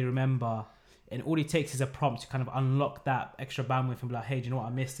can barely remember, and all it takes is a prompt to kind of unlock that extra bandwidth and be like, hey, do you know what, I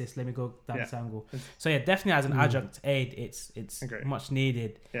missed this, let me go down this angle. So definitely as an adjunct aid, it's much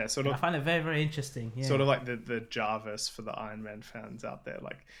needed. I find it very, very interesting. Sort of like the Jarvis for the Iron Man fans out there.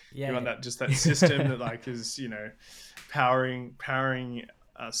 Like you want that system that like is powering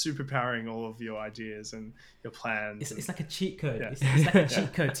super powering all of your ideas and your plans. It's like a cheat code. It's like a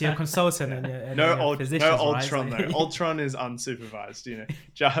cheat code to your consultant and your physicians, no Ultron though. Ultron is unsupervised.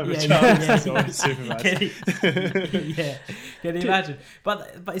 Jarvis is always supervised. Can you imagine?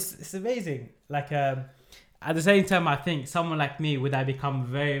 But it's amazing. Like at the same time, I think someone like me would I become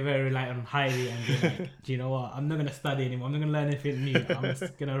very, very reliant on Heidi and be like, do you know what? I'm not going to study anymore. I'm not going to learn anything new. I'm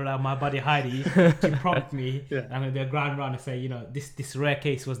just going to rely on my buddy Heidi to prompt me. I'm going to do a grand run and say, this rare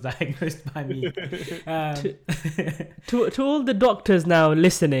case was diagnosed by me. To all the doctors now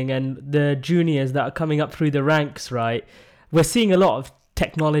listening and the juniors that are coming up through the ranks, right? We're seeing a lot of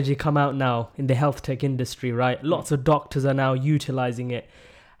technology come out now in the health tech industry, right? Lots of doctors are now utilizing it.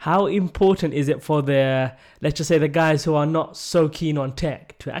 How important is it for let's just say the guys who are not so keen on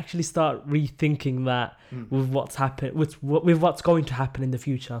tech to actually start rethinking that with what's happened, with what's going to happen in the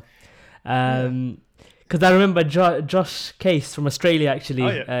future? Because I remember Josh Case from Australia, actually,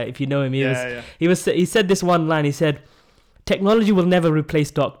 if you know him, he said this one line. He said, "Technology will never replace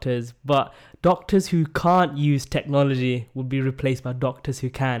doctors, but doctors who can't use technology will be replaced by doctors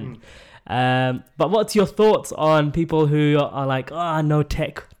who can." But what's your thoughts on people who are like, no,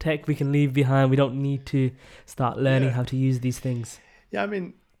 tech we can leave behind, we don't need to start learning how to use these things? I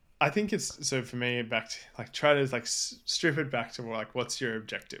mean, I think it's, so for me, back to like try to like strip it back to like what's your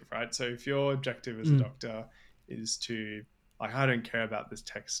objective, right? So if your objective as a doctor is to like, I don't care about this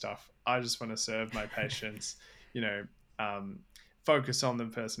tech stuff, I just want to serve my patients, focus on the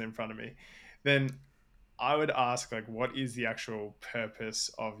person in front of me, then I would ask, like, what is the actual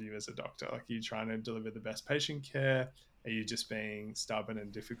purpose of you as a doctor? Like, are you trying to deliver the best patient care? Are you just being stubborn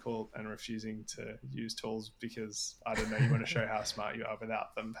and difficult and refusing to use tools because, I don't know, you want to show how smart you are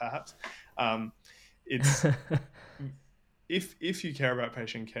without them, perhaps? It's if you care about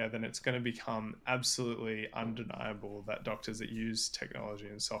patient care, then it's going to become absolutely undeniable that doctors that use technology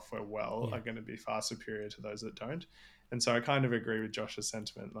and software well are going to be far superior to those that don't. And so I kind of agree with Josh's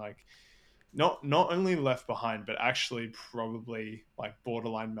sentiment, like, not only left behind, but actually probably like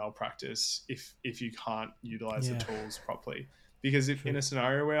borderline malpractice if you can't utilize the tools properly. Because if in a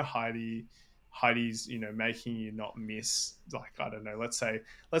scenario where Heidi's making you not miss, like, I don't know, let's say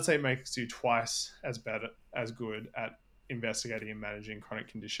it makes you twice as good at investigating and managing chronic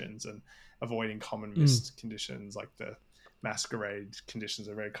conditions and avoiding common missed conditions, like the masquerade conditions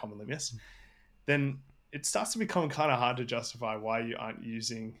are very commonly missed, then it starts to become kind of hard to justify why you aren't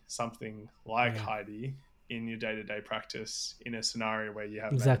using something like Heidi in your day-to-day practice in a scenario where you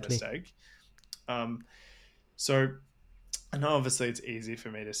have made a mistake. So I know obviously it's easy for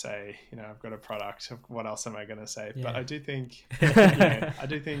me to say, I've got a product. What else am I going to say? Yeah. But I do think,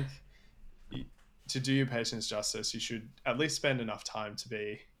 to do your patients justice, you should at least spend enough time to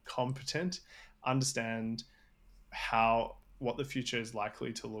be competent, understand what the future is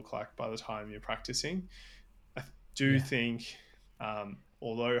likely to look like by the time you're practicing. I do think,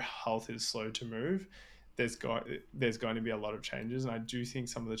 although health is slow to move, there's going to be a lot of changes, and I do think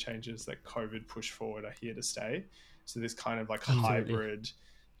some of the changes that COVID pushed forward are here to stay. So this kind of like hybrid,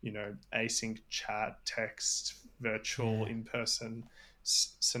 async chat, text, virtual, in-person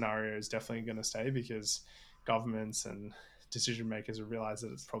scenario is definitely going to stay, because governments and decision makers will realize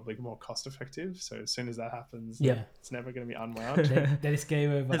that it's probably more cost effective. So as soon as that happens, it's never going to be unwound. Then it's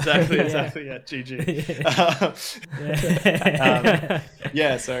game over. Exactly. Yeah. GG.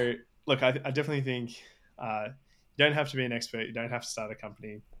 So look, I definitely think you don't have to be an expert. You don't have to start a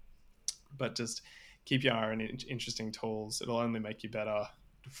company, but just keep your eye on interesting tools. It'll only make you better,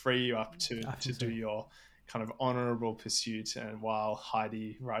 free you up to do your kind of honorable pursuit, and while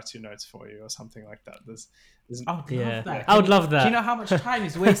Heidi writes your notes for you or something like that. I would love that. Do you know how much time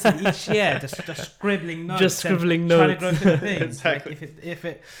is wasted each year just scribbling notes? Just scribbling notes. Trying to go through the things. Exactly.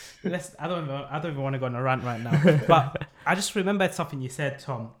 Like I don't even want to go on a rant right now. But I just remembered something you said,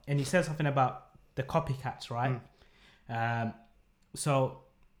 Tom, and you said something about the copycats, right? So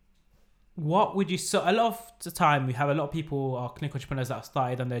what would you... So a lot of the time we have a lot of people or clinical entrepreneurs that have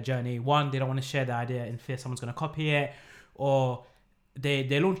started on their journey. One, they don't want to share the idea in fear someone's going to copy it, or they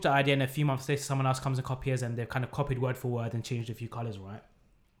launch the idea and a few months later someone else comes and copies, and they've kind of copied word for word and changed a few colors, right?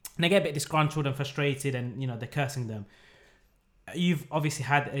 And they get a bit disgruntled and frustrated, and they're cursing them. You've obviously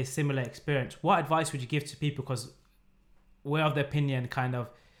had a similar experience. What advice would you give to people? Because we're of the opinion kind of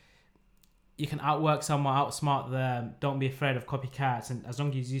you can outwork someone, outsmart them. Don't be afraid of copycats, and as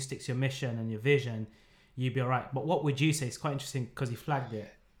long as you stick to your mission and your vision, you'll be all right. But what would you say? It's quite interesting because you flagged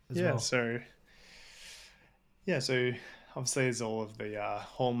it as well. So obviously there's all of the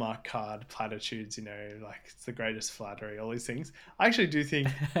Hallmark card platitudes, like it's the greatest flattery, all these things. I actually do think,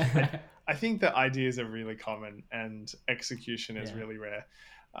 I think that ideas are really common and execution is really rare.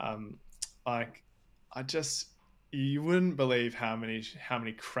 You wouldn't believe how many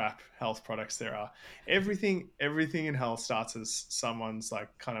crap health products there are. Everything in health starts as someone's like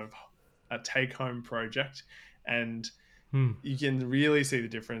kind of a take-home project, and you can really see the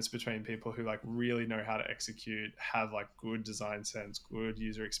difference between people who like really know how to execute, have like good design sense, good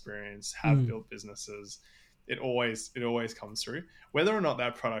user experience, have built businesses. It always comes through. Whether or not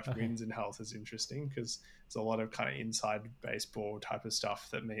that product wins in health is interesting, because there's a lot of kind of inside baseball type of stuff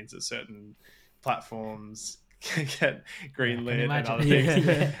that means that certain platforms can get greenlit and other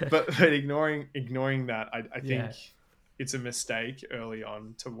things. But ignoring that, I think it's a mistake early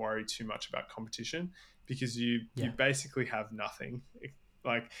on to worry too much about competition, because you basically have nothing.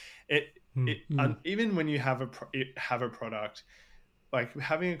 Even when you have a product, like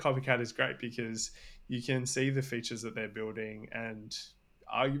having a copycat is great because you can see the features that they're building, and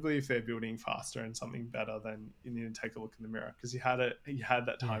arguably if they're building faster and something better, then you need to take a look in the mirror, because you had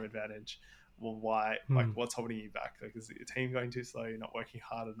that time advantage. Well, why? Like, what's holding you back? Like, is your team going too slow? You're not working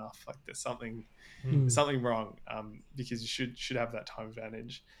hard enough? Like, there's something wrong. Because you should have that time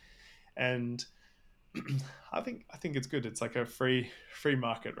advantage. And I think it's good. It's like a free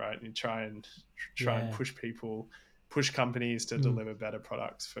market, right? And you try and push companies to deliver better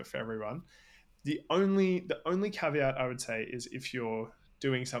products for everyone. The only caveat I would say is if you're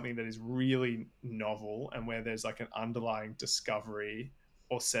doing something that is really novel and where there's like an underlying discovery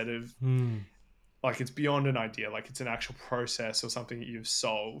or set of like it's beyond an idea, like it's an actual process or something that you've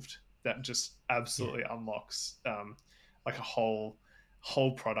solved that just absolutely unlocks like a whole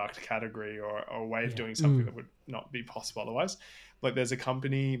product category or a way of doing something that would not be possible otherwise. Like there's a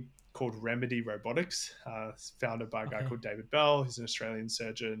company called Remedy Robotics, founded by a guy called David Bell, who's an Australian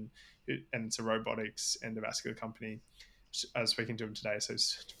surgeon, and it's a robotics endovascular company. I was speaking to him today, so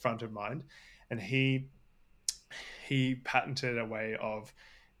it's front of mind. And he patented a way of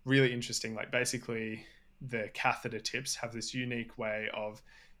really interesting, like basically the catheter tips have this unique way of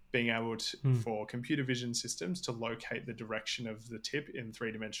being able to, for computer vision systems to locate the direction of the tip in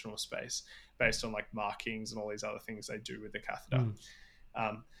three-dimensional space based on like markings and all these other things they do with the catheter.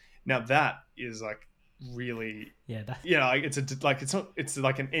 Now that is like really, it's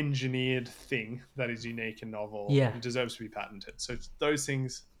like an engineered thing that is unique and novel and deserves to be patented. So those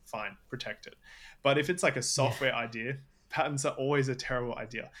things, fine, protected. But if it's like a software idea, patents are always a terrible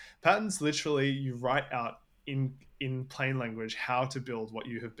idea. Patents, literally, you write out in plain language how to build what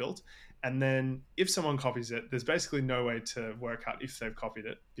you have built, and then if someone copies it, there's basically no way to work out if they've copied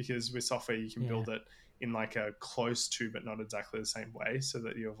it, because with software you can build it in like a close to but not exactly the same way, so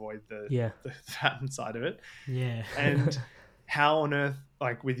that you avoid the fat inside of it. Yeah. And how on earth,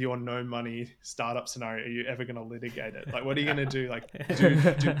 like with your no money startup scenario, are you ever going to litigate it? Like, what are you going to do? Like, do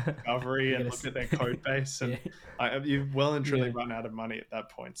discovery and look at their code base, and you've well and truly run out of money at that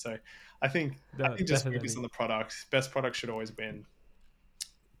point. So, I think just focus on the product. Best product should always win.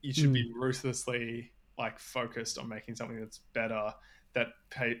 You should be ruthlessly like focused on making something that's better, that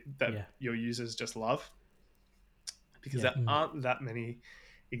your users just love, because there aren't that many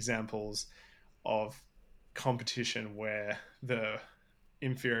examples of competition where the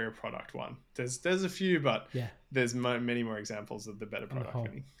inferior product won. There's a few, but there's many more examples of the better product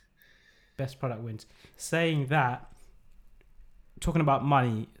winning. Best product wins. Saying that, talking about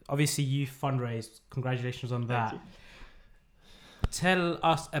money, obviously you fundraised. Congratulations on that. Tell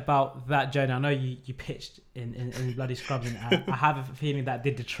us about that journey. I know you pitched in bloody scrubs, and I have a feeling that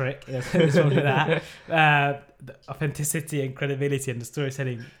did the trick. It's only that the authenticity and credibility and the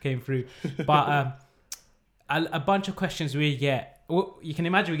storytelling came through. But a bunch of questions we get. Well, you can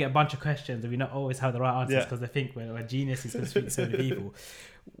imagine we get a bunch of questions, and we don't always have the right answers because they think we're geniuses because we speak to so many people.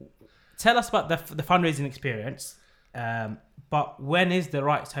 Tell us about the fundraising experience. But when is the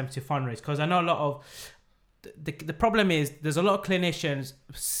right time to fundraise? Because I know a lot of the problem is there's a lot of clinicians,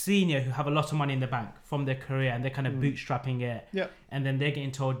 senior, who have a lot of money in the bank from their career, and they're kind of bootstrapping it. Yeah. And then they're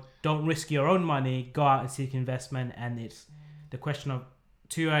getting told, don't risk your own money, go out and seek investment. And it's the question of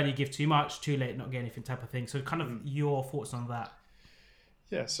too early, give too much, too late, not get anything type of thing. So kind of your thoughts on that.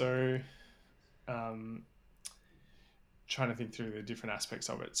 Yeah. So trying to think through the different aspects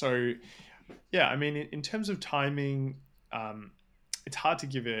of it. So yeah, I mean, in terms of timing, it's hard to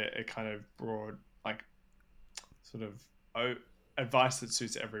give a kind of broad, like, sort of advice that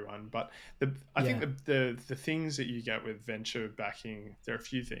suits everyone, but I think the things that you get with venture backing, there are a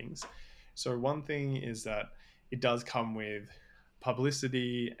few things. So one thing is that it does come with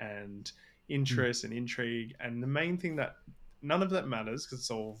publicity and interest and intrigue, and the main thing that none of that matters because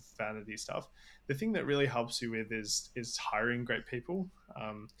it's all vanity stuff. The thing that really helps you with is hiring great people.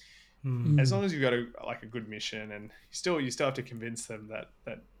 As long as you've got a good mission, and you still have to convince them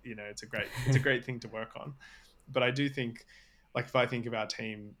that you know it's a great thing to work on. But I do think, like, if I think of our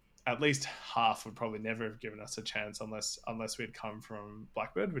team, at least half would probably never have given us a chance unless we'd come from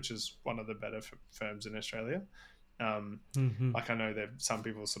Blackbird, which is one of the better firms in Australia. Like, I know that some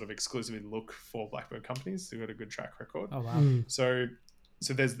people sort of exclusively look for Blackbird companies. They've got a good track record. Oh, wow. So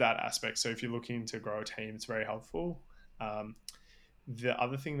there's that aspect. So if you're looking to grow a team, it's very helpful. The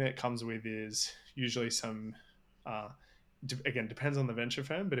other thing that comes with is usually some, again, depends on the venture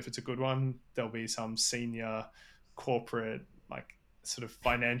firm, but if it's a good one, there'll be some senior corporate, like, sort of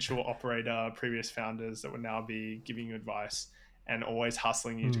financial operator, previous founders that would now be giving you advice and always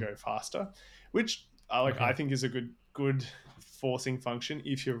hustling you to go faster, which I think is a good forcing function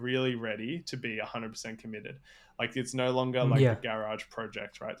if you're really ready to be 100% committed. Like, it's no longer like a garage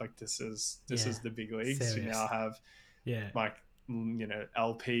project, right? Like, this is the big leagues. Serious. You now have like, you know,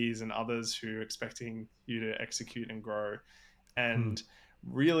 LPs and others who are expecting you to execute and grow. And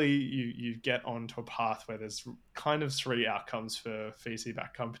really you get onto a path where there's kind of three outcomes for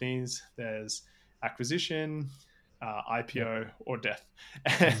VC-backed companies. There's acquisition, IPO, or death,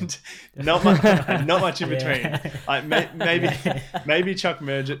 and not much in between. Like, maybe chuck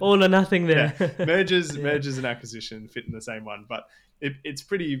merger, all or nothing there. Mergers and acquisition fit in the same one, but it's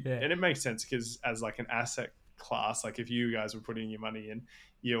pretty, and it makes sense because as like an asset class, like if you guys were putting your money in,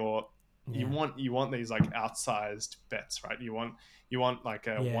 you want these like outsized bets, right? You want like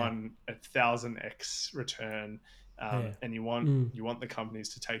a 1,000x return, and you want the companies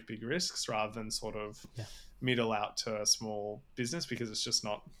to take big risks rather than sort of middle out to a small business, because it's just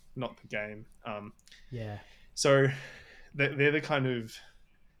not the game. So they're the kind of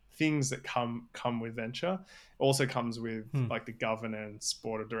things that come with venture. Also comes with like the governance,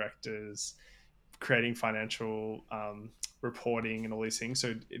 board of directors, creating financial reporting and all these things.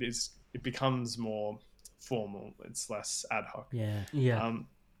 So it becomes more formal. It's less ad hoc.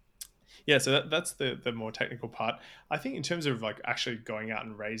 So that's the more technical part. I think in terms of like actually going out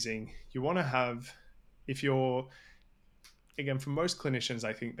and raising, you want to have, if you're, again, for most clinicians,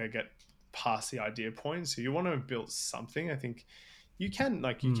 I think they get past the idea point. So you want to build something. I think you can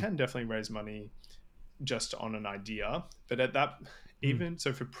definitely raise money just on an idea, but at that, even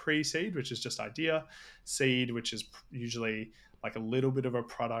so for pre-seed, which is just idea, seed, which is usually like a little bit of a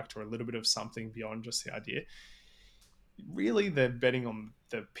product or a little bit of something beyond just the idea, really they're betting on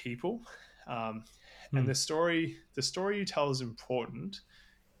the people, and the story you tell is important,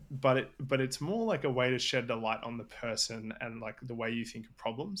 but it's more like a way to shed the light on the person and like the way you think of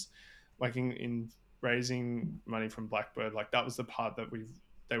problems. Like in raising money from Blackbird, like that was the part that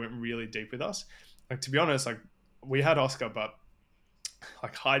they went really deep with us. Like, to be honest, like we had Oscar, but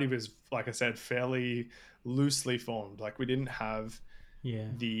like Heidi was, like I said, fairly loosely formed. Like we didn't have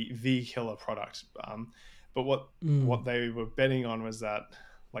the killer product. But what they were betting on was that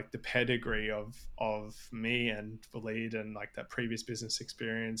like the pedigree of me and Waleed and like that previous business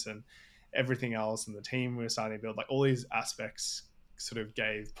experience and everything else and the team we were starting to build, like all these aspects sort of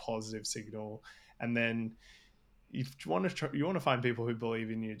gave positive signal. And then you want to find people who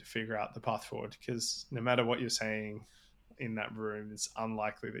believe in you to figure out the path forward, because no matter what you're saying in that room, it's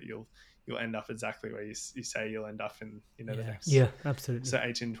unlikely that you'll end up exactly where you say you'll end up in the next absolutely. So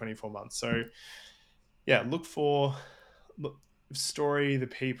 18 24 months. So yeah, look for story, the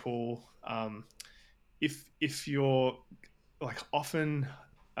people. If you're like, often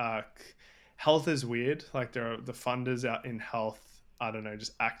health is weird. Like there are the funders out in health, I don't know,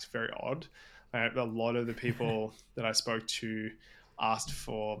 just act very odd. A lot of the people that I spoke to asked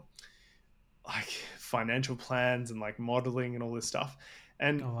for like financial plans and like modeling and all this stuff.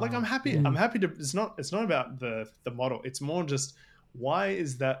 And like, I'm happy to, it's not about the model. It's more just, why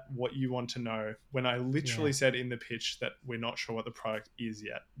is that what you want to know, when I literally said in the pitch that we're not sure what the product is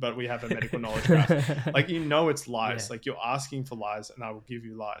yet, but we have a medical knowledge graph. Like, it's lies. Like, you're asking for lies and I will give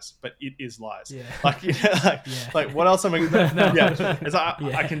you lies, but it is lies. Like, like what else am I It's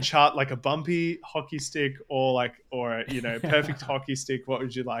like, I can chart like a bumpy hockey stick or perfect hockey stick. What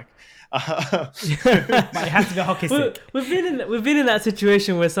would you like? It has to be a hockey stick. We've been in that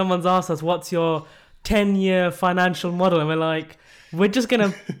situation where someone's asked us, what's your 10-year financial model? And we're like, we're just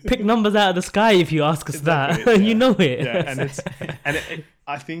gonna pick numbers out of the sky if you ask us that. You know it.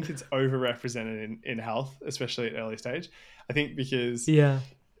 I think it's overrepresented in health, especially at early stage. I think because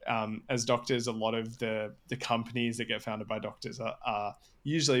as doctors, a lot of the companies that get founded by doctors are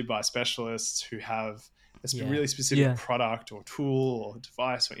usually by specialists who have a really specific product or tool or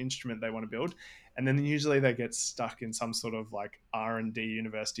device or instrument they want to build. And then usually they get stuck in some sort of like R&D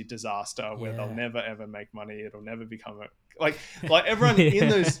university disaster where they'll never ever make money. It'll never become like everyone in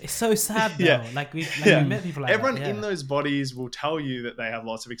those. It's so sad though. We met people like everyone that. in those bodies will tell you that they have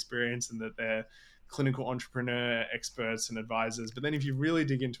lots of experience and that they're clinical entrepreneur experts and advisors. But then if you really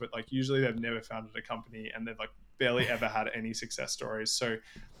dig into it, like usually they've never founded a company and they've like barely ever had any success stories. So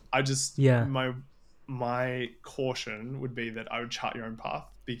I just my caution would be that I would chart your own path.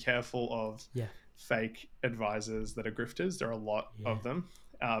 Be careful of fake advisors that are grifters. There are a lot of them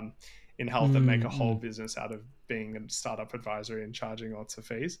in health that make a whole business out of being a startup advisory and charging lots of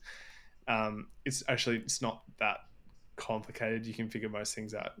fees. It's not that complicated. You can figure most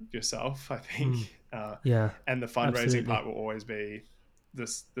things out yourself, I think. And the fundraising part will always be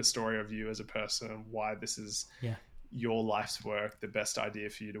the story of you as a person and why this is your life's work, the best idea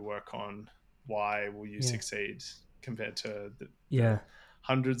for you to work on. Why will you succeed compared to the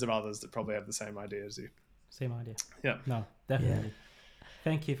hundreds of others that probably have the same idea as you? Same idea. Yeah. No, definitely.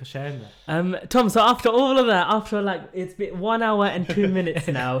 Thank you for sharing that. Tom, so after all of that, it's been 1 hour and 2 minutes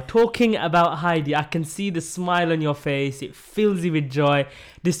now, talking about Heidi, I can see the smile on your face. It fills you with joy,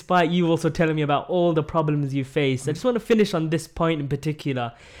 despite you also telling me about all the problems you face. I just want to finish on this point in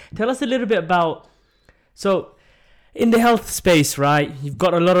particular. Tell us a little bit about, so in the health space, right, you've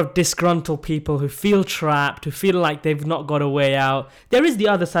got a lot of disgruntled people who feel trapped, who feel like they've not got a way out. There is the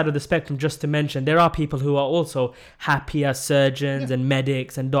other side of the spectrum, just to mention. There are people who are also happy as surgeons and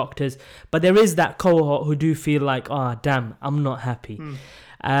medics and doctors, but there is that cohort who do feel like, damn, I'm not happy.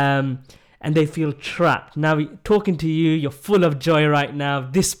 And they feel trapped. Now, talking to you, you're full of joy right now,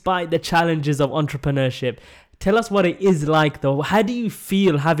 despite the challenges of entrepreneurship. Tell us what it is like, though. How do you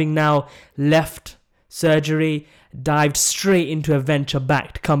feel having now left surgery, dived straight into a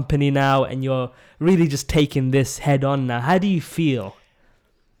venture-backed company now, and you're really just taking this head on now? How do you feel?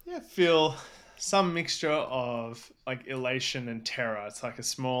 I feel some mixture of like elation and terror. It's like a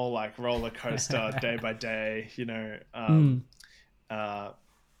small like roller coaster day by day,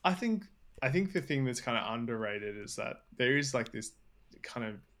 I think the thing that's kind of underrated is that there is like this kind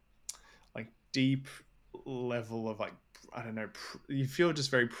of like deep level of like, I don't know, you feel just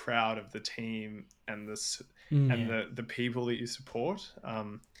very proud of the team and the people that you support,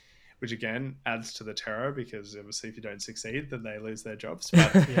 which again adds to the terror, because obviously if you don't succeed, then they lose their jobs.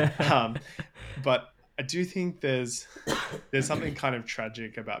 But I do think there's something kind of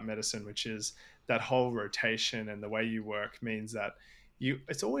tragic about medicine, which is that whole rotation and the way you work means that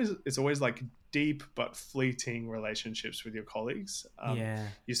it's always like deep but fleeting relationships with your colleagues.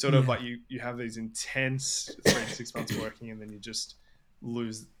 You sort of like you have these intense 3 to 6 months working, and then you just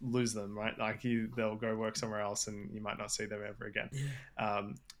lose them, right? Like they'll go work somewhere else and you might not see them ever again.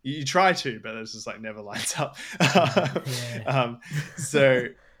 You try to, but it's just like never lines up. So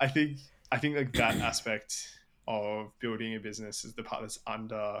I think like that aspect of building a business is the part that's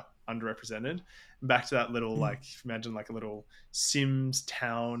underrepresented. Back to that little, like, imagine like a little Sims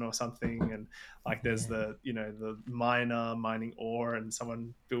town or something, and like there's the miner mining ore and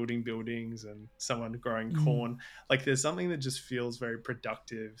someone building buildings and someone growing corn. Like there's something that just feels very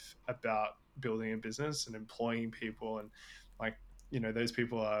productive about building a business and employing people, and like, those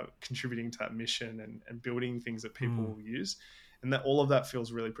people are contributing to that mission and building things that people will use, and that all of that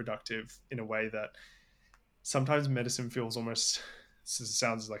feels really productive in a way that sometimes medicine feels almost, this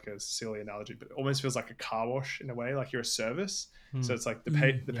sounds like a silly analogy, but it almost feels like a car wash in a way, like you're a service. So it's like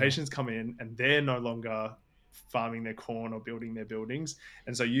the patients come in and they're no longer farming their corn or building their buildings,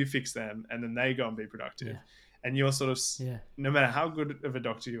 and so you fix them and then they go and be productive. And you're sort of, no matter how good of a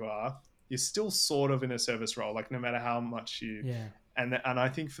doctor you are, you're still sort of in a service role, like no matter how much you and I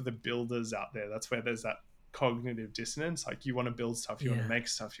think for the builders out there, that's where there's that cognitive dissonance. Like you want to build stuff, you want to make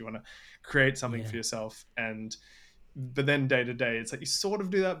stuff, you want to create something for yourself, but then day to day it's like you sort of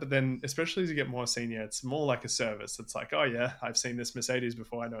do that, but then especially as you get more senior, it's more like a service. It's like, oh yeah, I've seen this Mercedes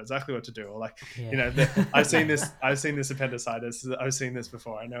before, I know exactly what to do. Or like I've seen this appendicitis, I've seen this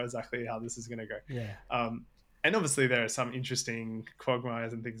before, I know exactly how this is going to go. And obviously there are some interesting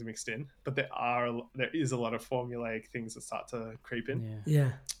quagmires and things mixed in, but there is a lot of formulaic things that start to creep in.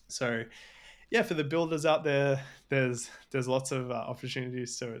 So for the builders out there, there's lots of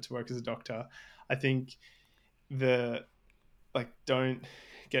opportunities to work as a doctor. I think don't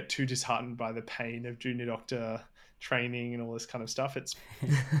get too disheartened by the pain of junior doctor training and all this kind of stuff.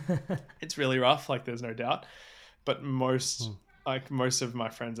 It's really rough, like there's no doubt, but most of my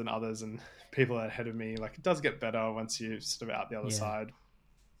friends and others and people ahead of me, like it does get better once you're sort of out the other side.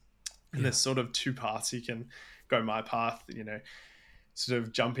 And there's sort of two paths. You can go my path, sort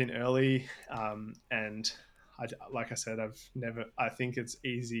of jump in early, and like I said, I think it's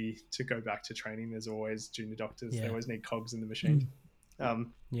easy to go back to training. There's always junior doctors. They always need cogs in the machine.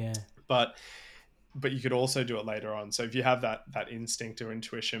 But you could also do it later on. So if you have that instinct or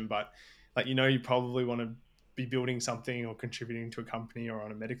intuition, but like, you probably want to be building something or contributing to a company or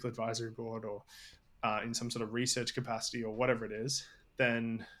on a medical advisory board or in some sort of research capacity or whatever it is,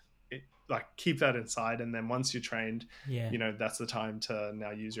 then keep that inside. And then once you're trained, that's the time to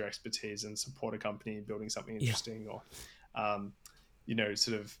now use your expertise and support a company building something interesting or,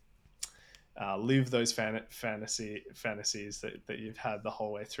 sort of live those fantasies that you've had the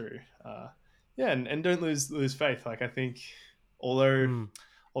whole way through. And don't lose faith. Like I think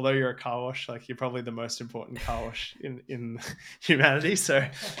although you're a car wash, like you're probably the most important car wash in humanity. So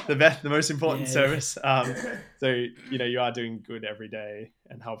the most important service. So you are doing good every day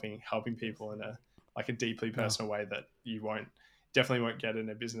and helping people in a deeply personal way that you definitely won't get in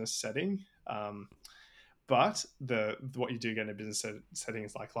a business setting. But what you do get in a business setting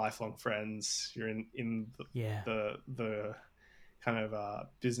is like lifelong friends. You're in the kind of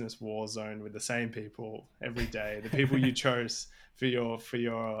business war zone with the same people every day, the people you chose for your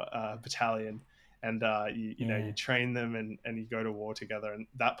battalion, and you train them and you go to war together, and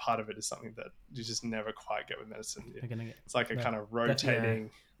that part of it is something that you just never quite get with medicine. It's like a kind of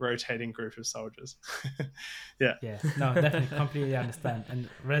rotating group of soldiers. No, definitely completely understand and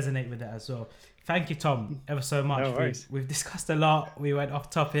resonate with it as well. Thank you, Tom, ever so much. No worries. We've discussed a lot, we went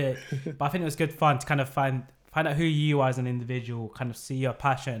off topic, but I think it was good fun to kind of find out who you are as an individual, kind of see your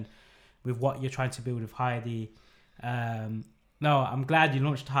passion with what you're trying to build with Heidi. I'm glad you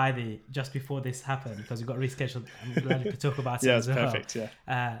launched Heidi just before this happened because we got rescheduled. I'm glad we could talk about it as well. Perfect,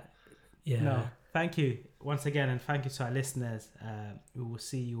 Thank you once again, and thank you to our listeners. We will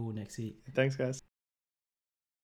see you all next week. Thanks, guys.